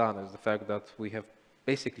whole has done, is the fact that we have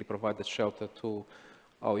basically provided shelter to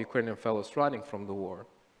our Ukrainian fellows running from the war.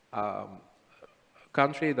 A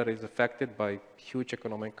country that is affected by huge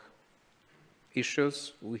economic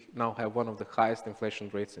issues. We now have one of the highest inflation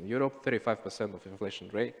rates in Europe, 35% of inflation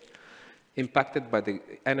rate, impacted by the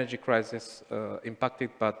energy crisis, impacted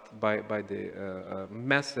by the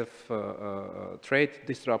massive trade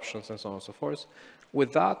disruptions and so on and so forth.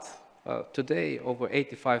 With that, today, over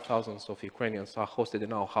 85,000 of Ukrainians are hosted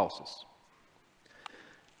in our houses.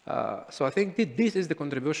 So I think this is the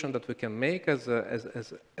contribution that we can make as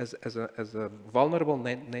a vulnerable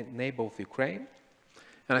neighbor of Ukraine.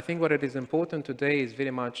 And I think what it is important today is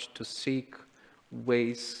very much to seek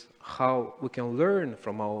ways how we can learn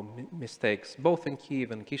from our mistakes, both in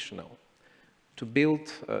Kyiv and Chisinau,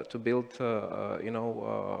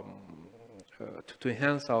 to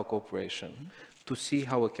enhance our cooperation, to see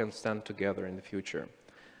how we can stand together in the future,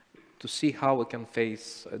 to see how we can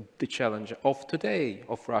face the challenge of today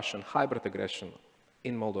of Russian hybrid aggression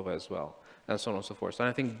in Moldova as well, and so on and so forth. And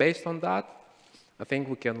I think based on that, I think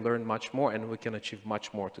we can learn much more and we can achieve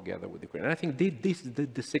much more together with Ukraine. And I think this is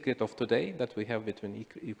the secret of today that we have between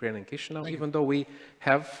Ukraine and Chisinau, even though we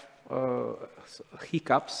have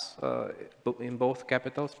hiccups in both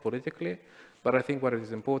capitals politically. But I think what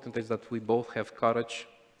is important is that we both have courage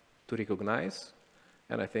to recognize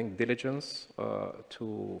and I think diligence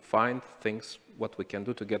to find things, what we can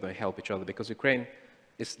do together and help each other. Because Ukraine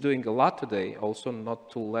is doing a lot today also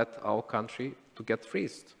not to let our country to get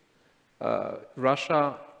freezed.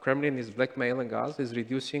 Russia, Kremlin is blackmailing us, is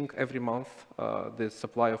reducing every month the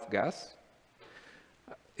supply of gas.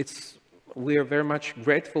 We are very much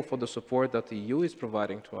grateful for the support that the EU is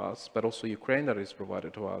providing to us, but also Ukraine that is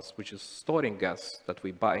provided to us, which is storing gas that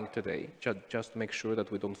we're buying today, just to make sure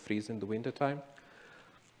that we don't freeze in the wintertime.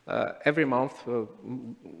 Every month,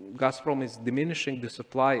 Gazprom is diminishing the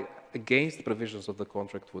supply against the provisions of the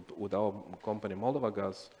contract with our company Moldova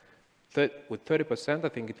Gas, with 30%. I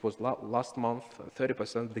think it was last month,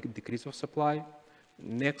 30% decrease of supply.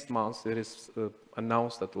 Next month, it is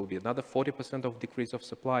announced that there will be another 40% of decrease of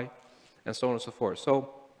supply, and so on and so forth. So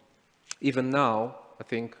even now, I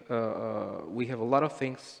think we have a lot of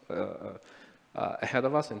things ahead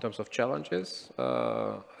of us in terms of challenges.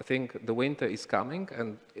 I think the winter is coming,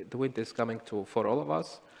 and the winter is coming for all of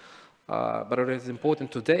us. But what is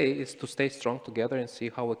important today is to stay strong together and see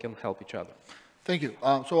how we can help each other. Thank you.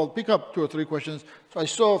 So I'll pick up 2 or 3 questions. So I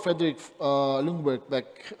saw Frederick Lundberg back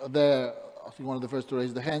there, I think one of the first to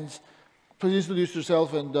raise the hands. Please introduce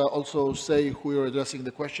yourself and also say who you're addressing the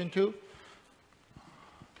question to.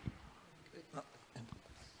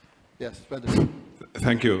 Yes, Frederick.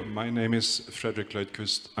 Thank you. My name is Frederick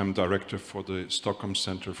Löjdqvist. I'm director for the Stockholm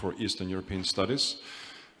Center for Eastern European Studies.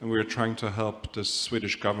 And we're trying to help the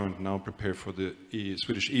Swedish government now prepare for the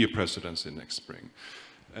Swedish EU presidency next spring.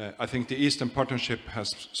 I think the Eastern Partnership has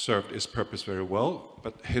served its purpose very well,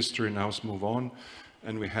 but history now has moved on,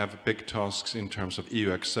 and we have big tasks in terms of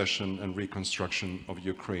EU accession and reconstruction of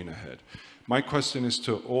Ukraine ahead. My question is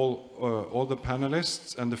to all the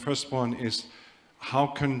panelists, and the first one is, how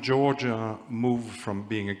can Georgia move from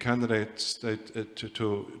being a candidate state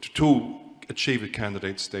to achieve a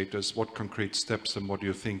candidate status? What concrete steps and what do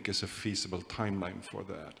you think is a feasible timeline for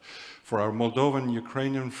that? For our Moldovan,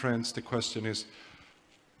 Ukrainian friends, the question is,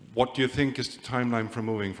 what do you think is the timeline for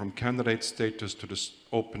moving from candidate status to the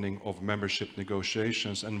opening of membership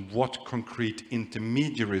negotiations, and what concrete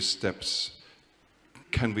intermediary steps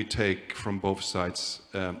can we take from both sides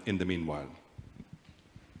in the meanwhile?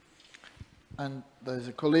 And there's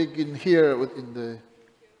a colleague in here within the...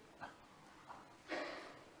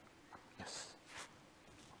 Yes.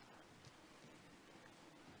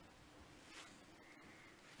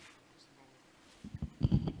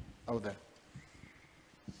 Over there.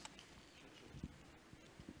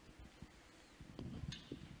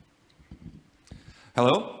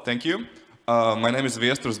 Hello, thank you. My name is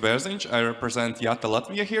Viesturs Bērziņš. I represent Yata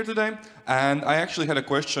Latvia here today, and I actually had a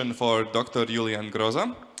question for Dr. Iulian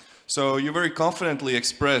Groza. So you very confidently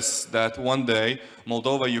express that one day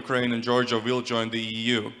Moldova, Ukraine and Georgia will join the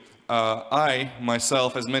EU. I,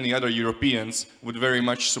 myself, as many other Europeans, would very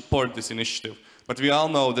much support this initiative. But we all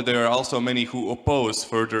know that there are also many who oppose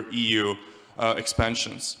further EU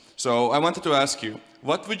expansions. So I wanted to ask you,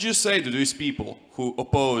 what would you say to these people who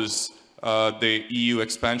oppose the EU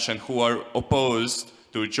expansion, who are opposed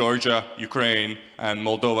to Georgia, Ukraine and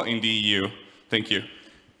Moldova in the EU? Thank you.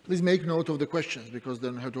 Please make note of the questions, because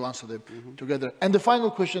then I have to answer them together. And the final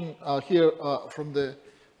question here from the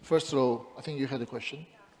first row, I think you had a question.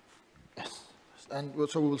 Yes. And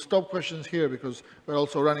so we will stop questions here because we're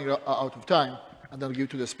also running out of time, and then give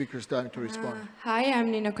to the speakers time to respond. Hi,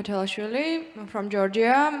 I'm Nina Kotelashvili. I'm from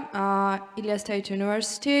Georgia, Ilia State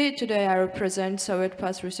University. Today I represent Soviet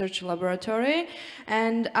Past Research Laboratory,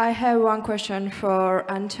 and I have one question for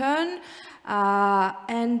Anton.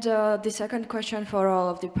 And the second question for all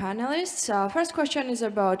of the panelists. First question is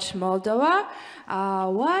about Moldova.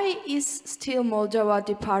 Why is still Moldova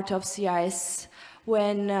the part of CIS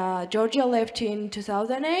when Georgia left in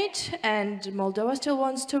 2008 and Moldova still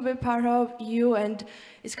wants to be part of EU and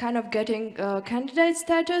is kind of getting candidate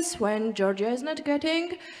status when Georgia is not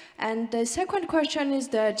getting? And the second question is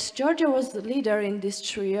that Georgia was the leader in this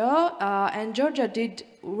trio and Georgia did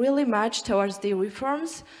really much towards the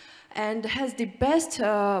reforms and has the best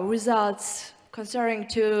results concerning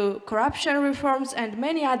to corruption reforms and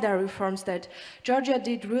many other reforms that Georgia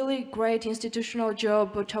did really great institutional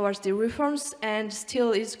job towards the reforms and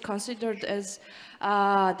still is considered as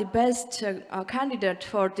the best candidate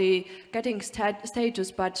for the getting status,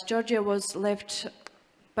 but Georgia was left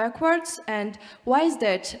backwards. And why is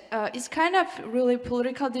that? It's kind of really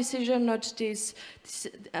political decision, not this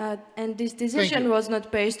and this decision was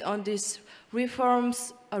not based on these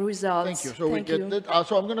reforms results. Thank you. So we get that.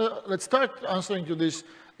 So let's start answering to this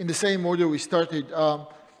in the same order we started.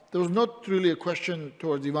 There was not really a question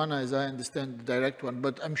towards Ivanna, as I understand, the direct one,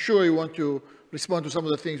 but I'm sure you want to respond to some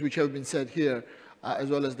of the things which have been said here, as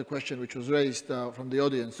well as the question which was raised from the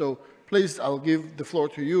audience. So please, I'll give the floor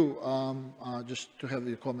to you just to have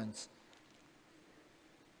your comments.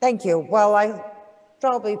 Thank you. Well, I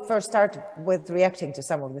probably first start with reacting to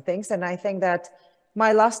some of the things, and I think that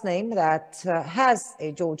my last name that has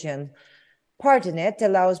a Georgian part in it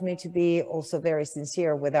allows me to be also very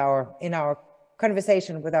sincere with in our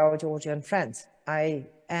conversation with our Georgian friends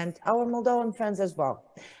and our Moldovan friends as well.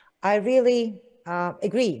 I really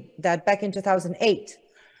agree that back in 2008,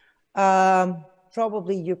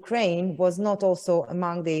 probably Ukraine was not also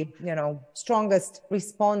among the strongest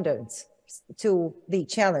respondents to the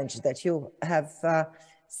challenge that you have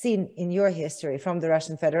seen in your history from the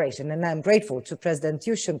Russian Federation. And I'm grateful to President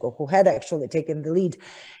Yushchenko, who had actually taken the lead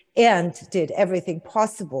and did everything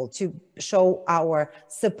possible to show our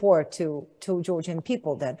support to Georgian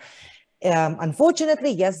people then.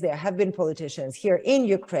 Unfortunately, yes, there have been politicians here in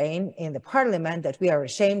Ukraine, in the parliament, that we are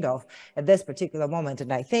ashamed of at this particular moment.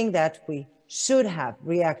 And I think that we should have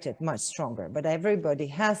reacted much stronger, but everybody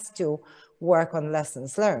has to work on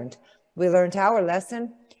lessons learned. We learned our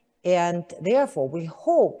lesson. And therefore, we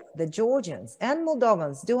hope the Georgians and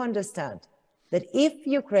Moldovans do understand that if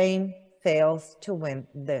Ukraine fails to win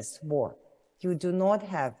this war, you do not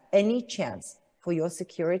have any chance for your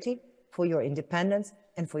security, for your independence,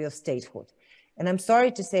 and for your statehood. And I'm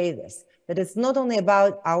sorry to say this, that it's not only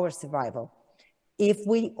about our survival. If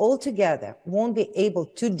we all together won't be able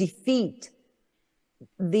to defeat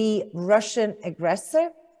the Russian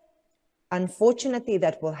aggressor, unfortunately,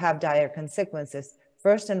 that will have dire consequences,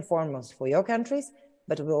 first and foremost for your countries,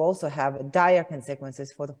 but it will also have dire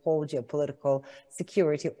consequences for the whole geopolitical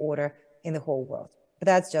security order in the whole world. But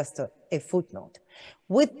that's just a footnote.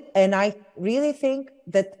 And I really think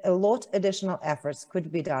that a lot additional efforts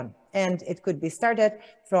could be done, and it could be started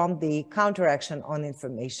from the counteraction on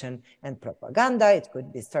information and propaganda. It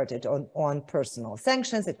could be started on personal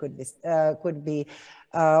sanctions. It could be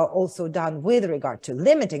also done with regard to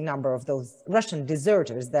limiting number of those Russian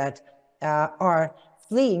deserters that are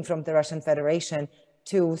fleeing from the Russian Federation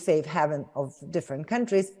to safe haven of different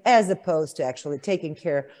countries, as opposed to actually taking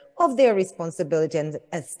care of their responsibility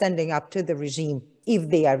and standing up to the regime if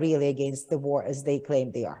they are really against the war as they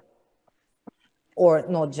claim they are, or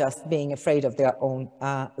not just being afraid of their own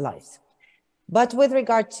lives. But with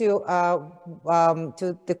regard to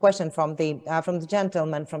the question from the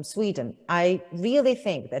gentleman from Sweden, I really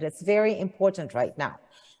think that it's very important right now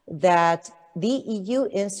that the EU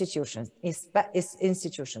institutions,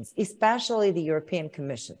 especially the European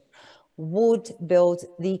Commission, would build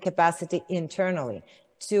the capacity internally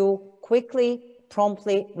to quickly,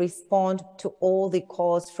 promptly respond to all the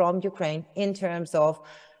calls from Ukraine in terms of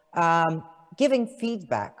giving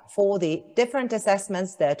feedback for the different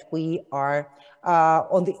assessments that we are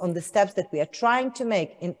on the steps that we are trying to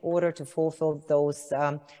make in order to fulfill those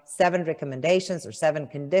 7 recommendations or 7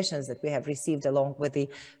 conditions that we have received along with the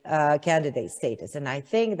candidate status. And I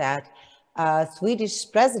think that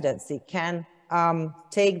Swedish presidency can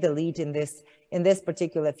take the lead in this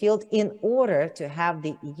particular field in order to have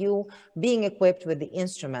the EU being equipped with the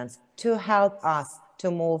instruments to help us to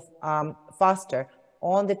move faster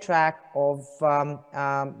on the track of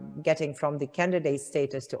getting from the candidate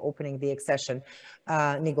status to opening the accession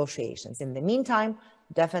negotiations. In the meantime,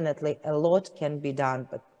 definitely a lot can be done,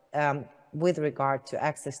 but with regard to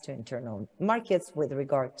access to internal markets, with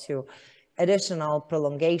regard to additional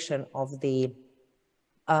prolongation of the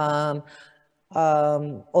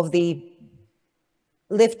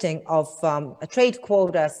lifting of trade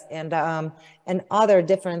quotas and other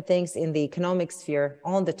different things in the economic sphere,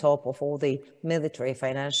 on the top of all the military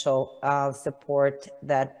financial support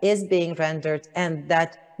that is being rendered and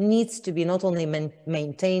that needs to be not only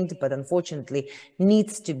maintained, but unfortunately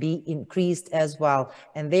needs to be increased as well.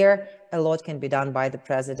 And there a lot can be done by the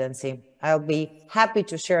presidency. I'll be happy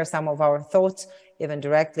to share some of our thoughts even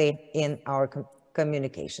directly in our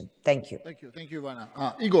communication. Thank you. Thank you. Thank you,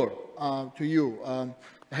 Ivanna. Igor, to you.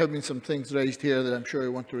 There have been some things raised here that I'm sure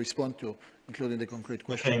you want to respond to, including the concrete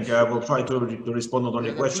questions. I think I will try to respond not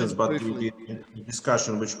only questions, but to the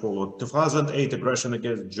discussion which followed. 2008 aggression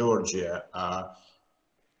against Georgia.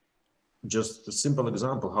 Just a simple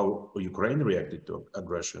example how Ukraine reacted to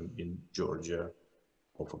aggression in Georgia,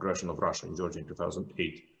 of aggression of Russia in Georgia in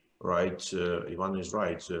 2008. Right, Ivan is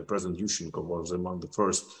right. President Yushchenko was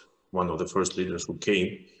one of the first leaders who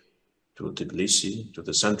came to Tbilisi, to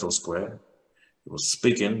the central square. He was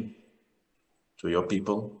speaking to your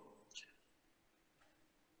people,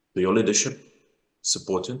 to your leadership,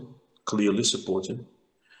 clearly supporting,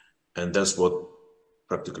 and that's what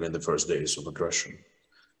practically in the first days of aggression.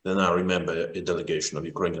 Then I remember a delegation of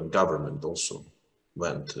Ukrainian government also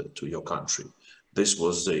went to your country. This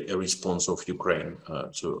was a response of Ukraine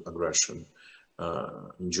to aggression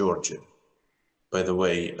in Georgia. By the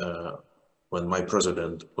way, when my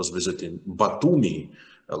president was visiting Batumi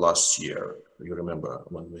last year, you remember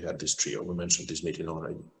when we had this trio, we mentioned this meeting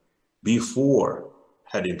already. Before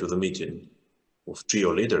heading to the meeting of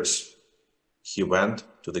trio leaders, he went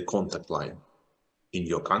to the contact line in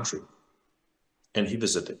your country and he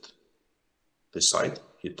visited the site.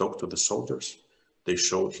 He talked to the soldiers. They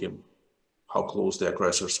showed him how close the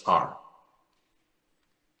aggressors are.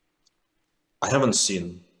 I haven't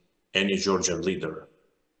seen any Georgian leader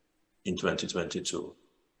in 2022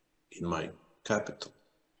 in my capital,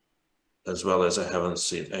 as well as I haven't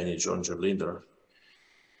seen any Georgian leader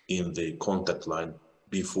in the contact line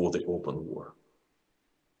before the open war.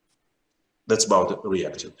 That's about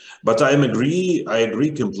reacting. But I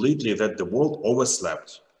agree completely that the world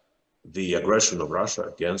overslept the aggression of Russia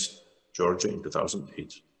against Georgia in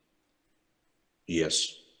 2008.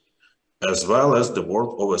 Yes. As well as the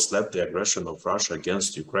world overslept the aggression of Russia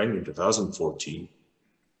against Ukraine in 2014,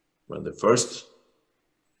 when they first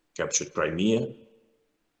captured Crimea,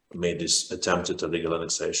 made this attempt at illegal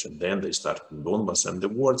annexation. Then they started in Donbass, and the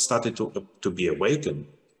world started to be awakened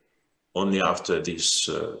only after these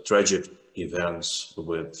tragic events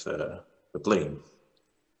with the plane,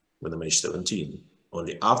 with the MH17.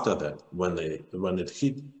 Only after that, when it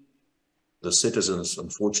hit the citizens,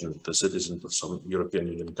 unfortunately, the citizens of some European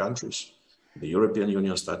Union countries, the European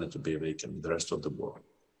Union started to be awakened, the rest of the world.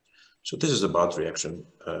 So this is about reaction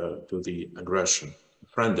to the aggression. A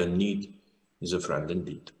friend in need is a friend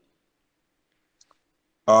indeed.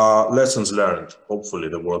 Lessons learned. Hopefully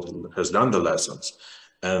the world has learned the lessons.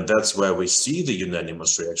 And that's where we see the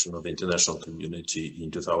unanimous reaction of the international community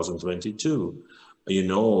in 2022. You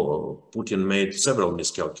know, Putin made several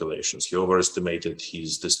miscalculations. He overestimated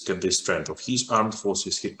the strength of his armed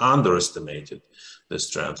forces. He underestimated the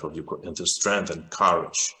strength of Ukraine and the strength and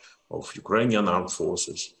courage of Ukrainian armed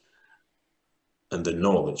forces, and the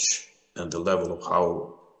knowledge and the level of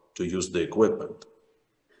how to use the equipment,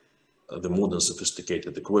 the modern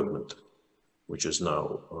sophisticated equipment, which is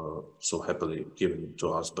now so happily given to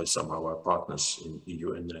us by some of our partners in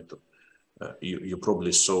EU and NATO. You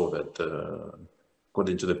probably saw that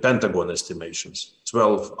according to the Pentagon estimations,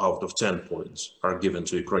 12 out of 10 points are given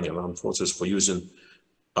to Ukrainian armed forces for using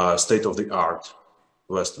state-of-the-art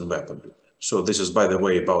Western weaponry. So this is, by the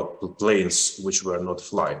way, about planes which were not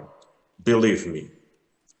flying. Believe me,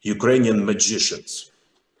 Ukrainian magicians,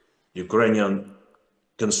 Ukrainian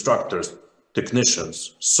constructors,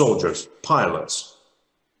 technicians, soldiers, pilots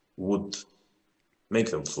would make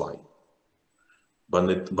them fly.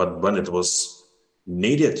 But when it was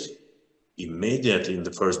needed, immediately in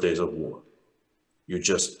the first days of war, you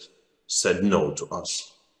just said no to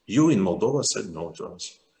us. You in Moldova said no to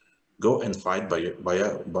us. Go and fight by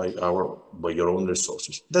your own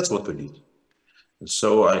resources. That's what we did. And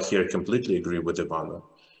so I here completely agree with Ivanna.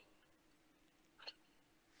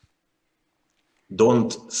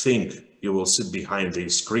 Don't think you will sit behind the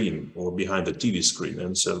screen or behind the TV screen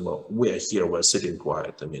and say, well, we're here, we're sitting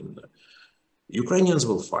quiet. I mean, Ukrainians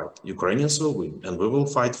will fight, Ukrainians will win, and we will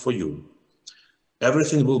fight for you.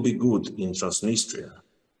 Everything will be good in Transnistria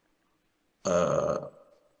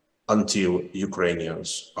until Ukrainians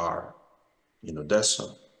are in Odessa,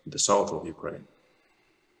 the south of Ukraine,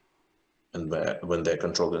 and when they're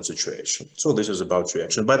controlling the situation. So this is about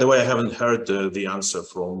reaction. By the way, I haven't heard the answer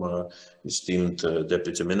from esteemed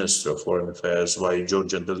Deputy Minister of Foreign Affairs why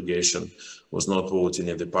Georgian delegation was not voting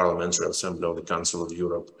in the Parliamentary Assembly of the Council of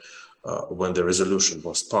Europe when the resolution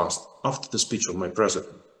was passed after the speech of my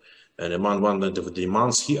president. And among one of the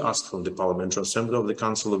demands he asked from the Parliamentary Assembly of the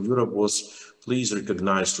Council of Europe was, please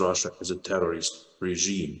recognize Russia as a terrorist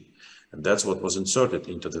regime. And that's what was inserted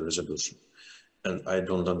into the resolution. And I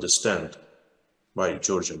don't understand why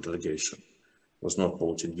Georgian delegation was not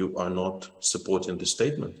voting. You are not supporting the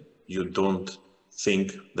statement. You don't think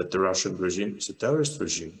that the Russian regime is a terrorist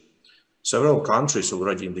regime. Several countries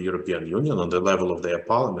already in the European Union, on the level of their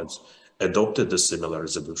parliaments, adopted the similar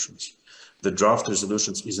resolutions. The draft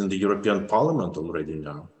resolutions is in the European Parliament already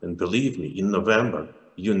now. And believe me, in November,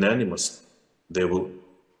 unanimously, they will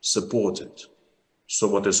support it. So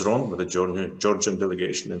what is wrong with the Georgian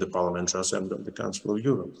delegation in the Parliamentary Assembly of the Council of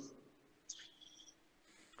Europe?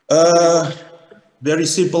 Very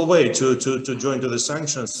simple way to join to the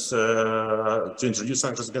sanctions, to introduce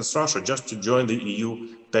sanctions against Russia, just to join the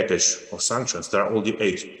EU package of sanctions. There are already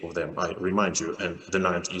 8 of them, I remind you, and the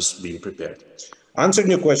 9th is being prepared. Answering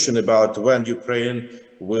your question about when Ukraine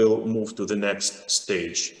will move to the next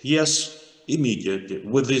stage. Yes, immediately,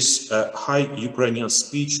 with this high Ukrainian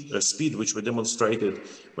speed which we demonstrated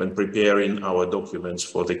when preparing our documents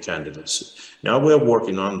for the candidacy. Now we are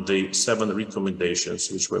working on the 7 recommendations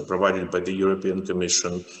which were provided by the European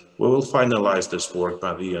Commission. We will finalize this work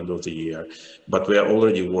by the end of the year, but we are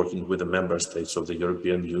already working with the member states of the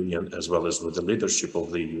European Union as well as with the leadership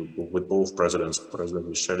of the EU, with both presidents, President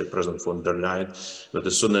Michel, President von der Leyen, that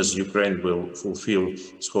as soon as Ukraine will fulfill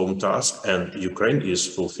its home task, and Ukraine is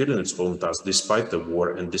fulfilling its home task despite the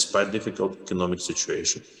war and despite difficult economic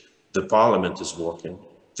situation, the parliament is working,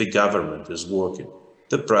 the government is working,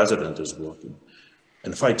 the president is working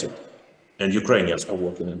and fighting, and Ukrainians are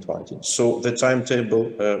working and fighting. So the timetable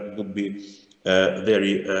would be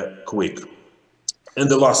very quick. And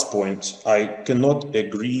the last point, I cannot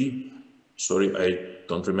agree, sorry, I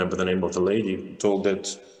don't remember the name of the lady, who told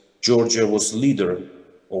that Georgia was leader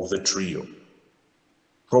of the trio.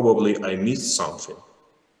 Probably I missed something.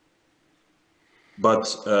 But,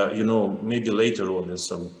 you know, maybe later on in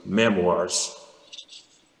some memoirs,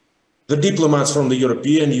 the diplomats from the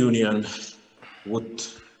European Union would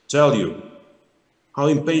tell you how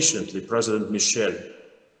impatiently President Michel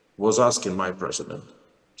was asking my president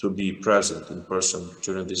to be present in person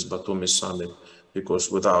during this Batumi summit,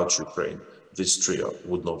 because without Ukraine, this trio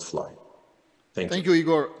would not fly. Thank you. Thank you,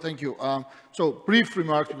 Igor. Thank you. So brief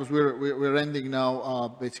remarks, because we're ending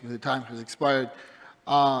now. Basically, the time has expired.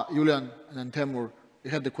 Iulian and then Teimur,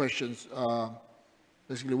 you had the questions.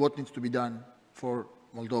 Basically, what needs to be done for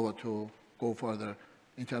Moldova to go further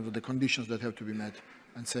in terms of the conditions that have to be met?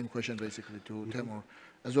 And same question basically to Teimur,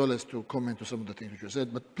 as well as to comment to some of the things which you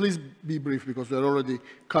said. But please be brief, because we're already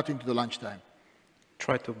cutting to the lunchtime.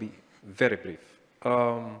 Try to be very brief.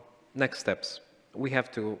 Next steps. We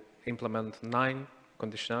have to implement 9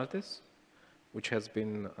 conditionalities, which has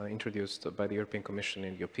been introduced by the European Commission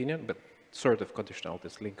in the opinion, but sort of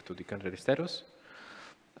conditionalities linked to the country status.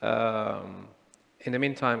 In the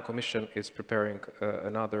meantime, Commission is preparing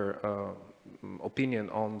another opinion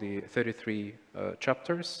on the 33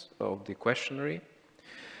 chapters of the questionnaire.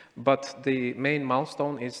 But the main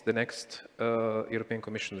milestone is the next European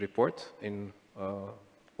Commission report in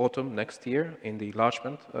autumn next year in the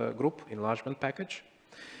enlargement group, enlargement package.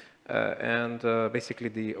 Basically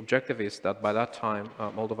the objective is that by that time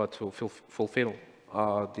Moldova to fulfill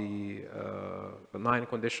the 9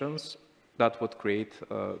 conditions that would create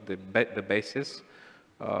the basis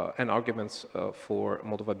and arguments for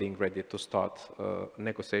Moldova being ready to start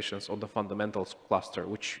negotiations on the fundamentals cluster,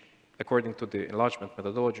 which according to the enlargement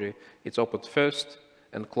methodology, it's opened first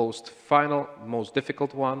and closed final, most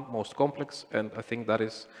difficult one, most complex, and I think that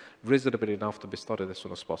is reasonably enough to be started as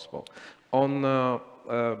soon as possible. On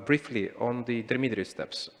briefly on the intermediary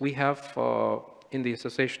steps, we have in the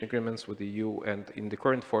association agreements with the EU and in the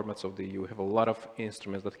current formats of the EU have a lot of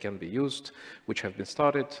instruments that can be used, which have been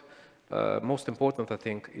started. Most important, I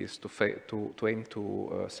think, is to aim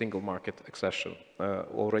to single market accession,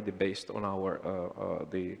 already based on our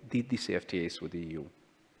the DCFTAs with the EU.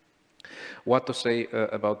 What to say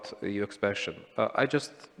about EU expansion?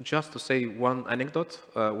 Just to say one anecdote.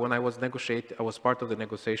 When I was part of the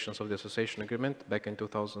negotiations of the association agreement back in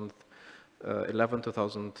 2011,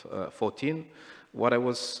 2014. What I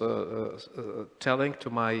was telling to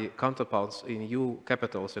my counterparts in EU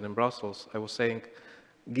capitals and in Brussels, I was saying,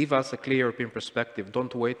 Give us a clear European perspective.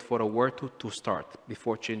 Don't wait for a war to start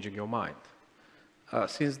before changing your mind.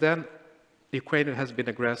 Since then, Ukraine has been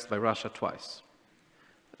aggressed by Russia twice.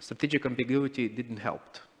 Strategic ambiguity didn't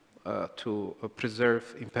help to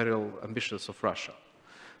preserve imperial ambitions of Russia.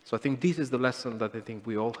 So I think this is the lesson that I think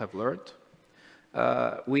we all have learned.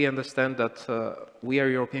 We understand that we are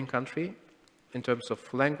a European country in terms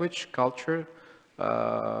of language, culture,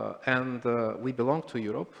 and we belong to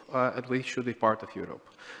Europe, and we should be part of Europe.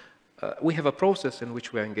 We have a process in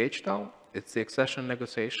which we are engaged now. It's the accession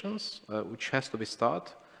negotiations, which has to be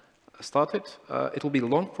started. It will be a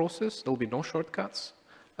long process. There will be no shortcuts.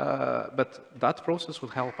 But that process will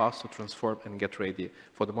help us to transform and get ready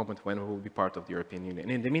for the moment when we will be part of the European Union.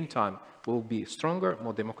 In the meantime, we will be stronger,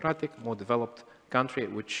 more democratic, more developed country,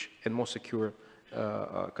 and more secure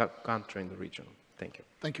country in the region. Thank you.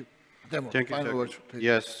 Thank you. Thank you.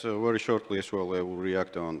 Yes, very shortly as well, I will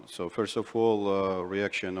react on. So first of all,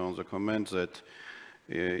 reaction on the comments that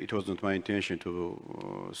it wasn't my intention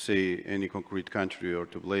to say any concrete country or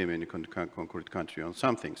to blame any concrete country on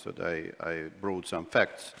something. So I brought some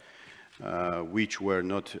facts which were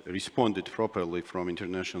not responded properly from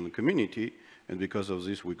international community, and because of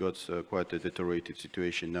this we got quite a deteriorated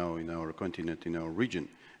situation now in our continent, in our region,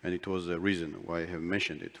 and it was the reason why I have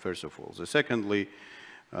mentioned it, first of all. So secondly,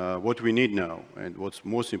 what we need now, and what's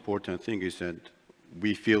most important thing is that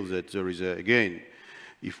we feel that there is, again,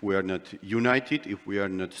 if we are not united, if we are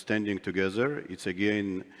not standing together, it's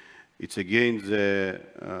again the,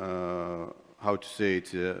 how to say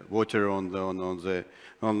it, water on the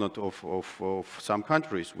helmet of some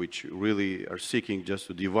countries which really are seeking just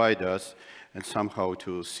to divide us and somehow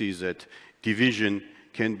to see that division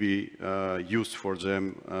can be used for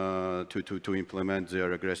them to implement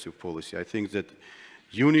their aggressive policy. I think that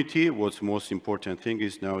unity, what's most important thing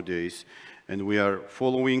is nowadays, and we are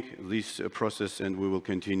following this process and we will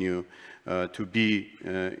continue to be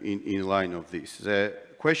in line of this. The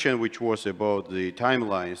question which was about the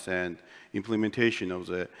timelines and implementation of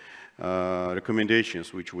the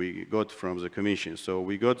recommendations which we got from the Commission. So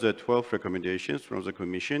we got the 12 recommendations from the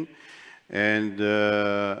Commission, and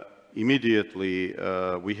immediately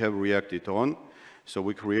we have reacted on. So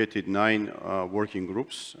we created 9 working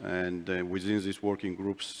groups, and within these working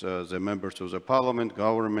groups, the members of the parliament,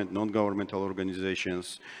 government, non-governmental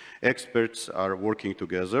organizations, experts are working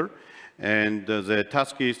together. And the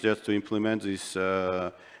task is just to implement this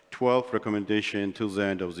 12 recommendations till the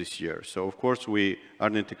end of this year. So of course we are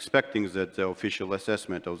not expecting that the official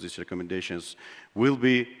assessment of these recommendations will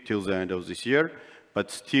be till the end of this year, but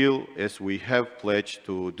still, as we have pledged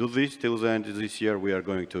to do this till the end of this year, we are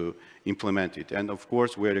going to implement it. And of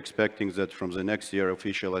course, we are expecting that from the next year,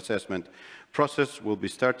 official assessment process will be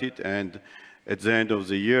started, and at the end of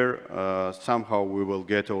the year, somehow we will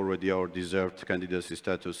get already our deserved candidacy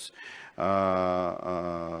status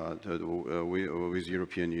with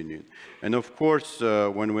European Union. And of course,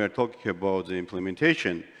 when we are talking about the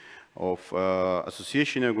implementation of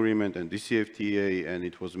association agreement and DCFTA, and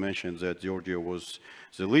it was mentioned that Georgia was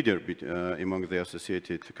the leader among the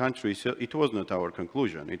associated countries. It was not our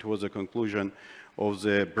conclusion. It was a conclusion of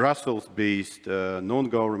the Brussels-based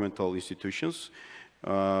non-governmental institutions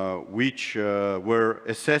which were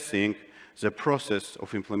assessing the process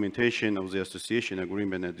of implementation of the association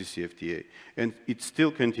agreement and DCFTA, and it still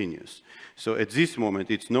continues. So at this moment,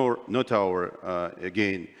 it's not our,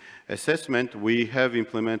 again, assessment. We have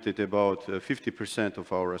implemented about 50%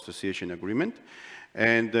 of our association agreement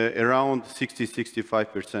and around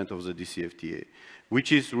 60–65% of the DCFTA,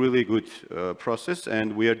 which is really good process,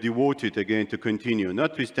 and we are devoted again to continue,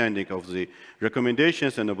 notwithstanding of the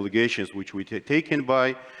recommendations and obligations which we taken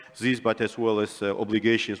by this, but as well as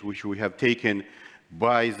obligations which we have taken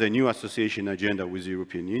by the new association agenda with the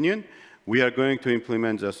European Union. We are going to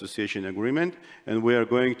implement the association agreement, and we are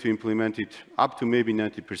going to implement it up to maybe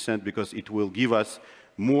 90% because it will give us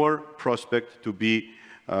more prospect to become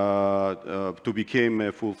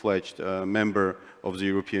a full-fledged member of the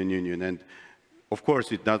European Union. And of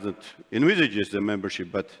course, it doesn't envisage the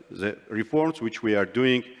membership, but the reforms which we are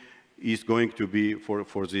doing is going to be for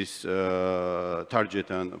this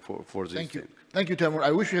target and for this. Thank you. Thank you, Timur.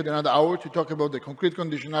 I wish we had another hour to talk about the concrete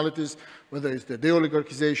conditionalities, whether it's the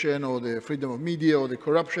de-oligarchization or the freedom of media or the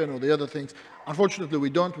corruption or the other things. Unfortunately, we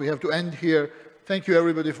don't. We have to end here. Thank you,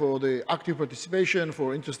 everybody, for the active participation,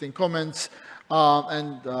 for interesting comments,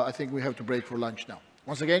 and I think we have to break for lunch now.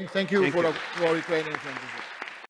 Once again, thank you for our Ukrainian friends as well.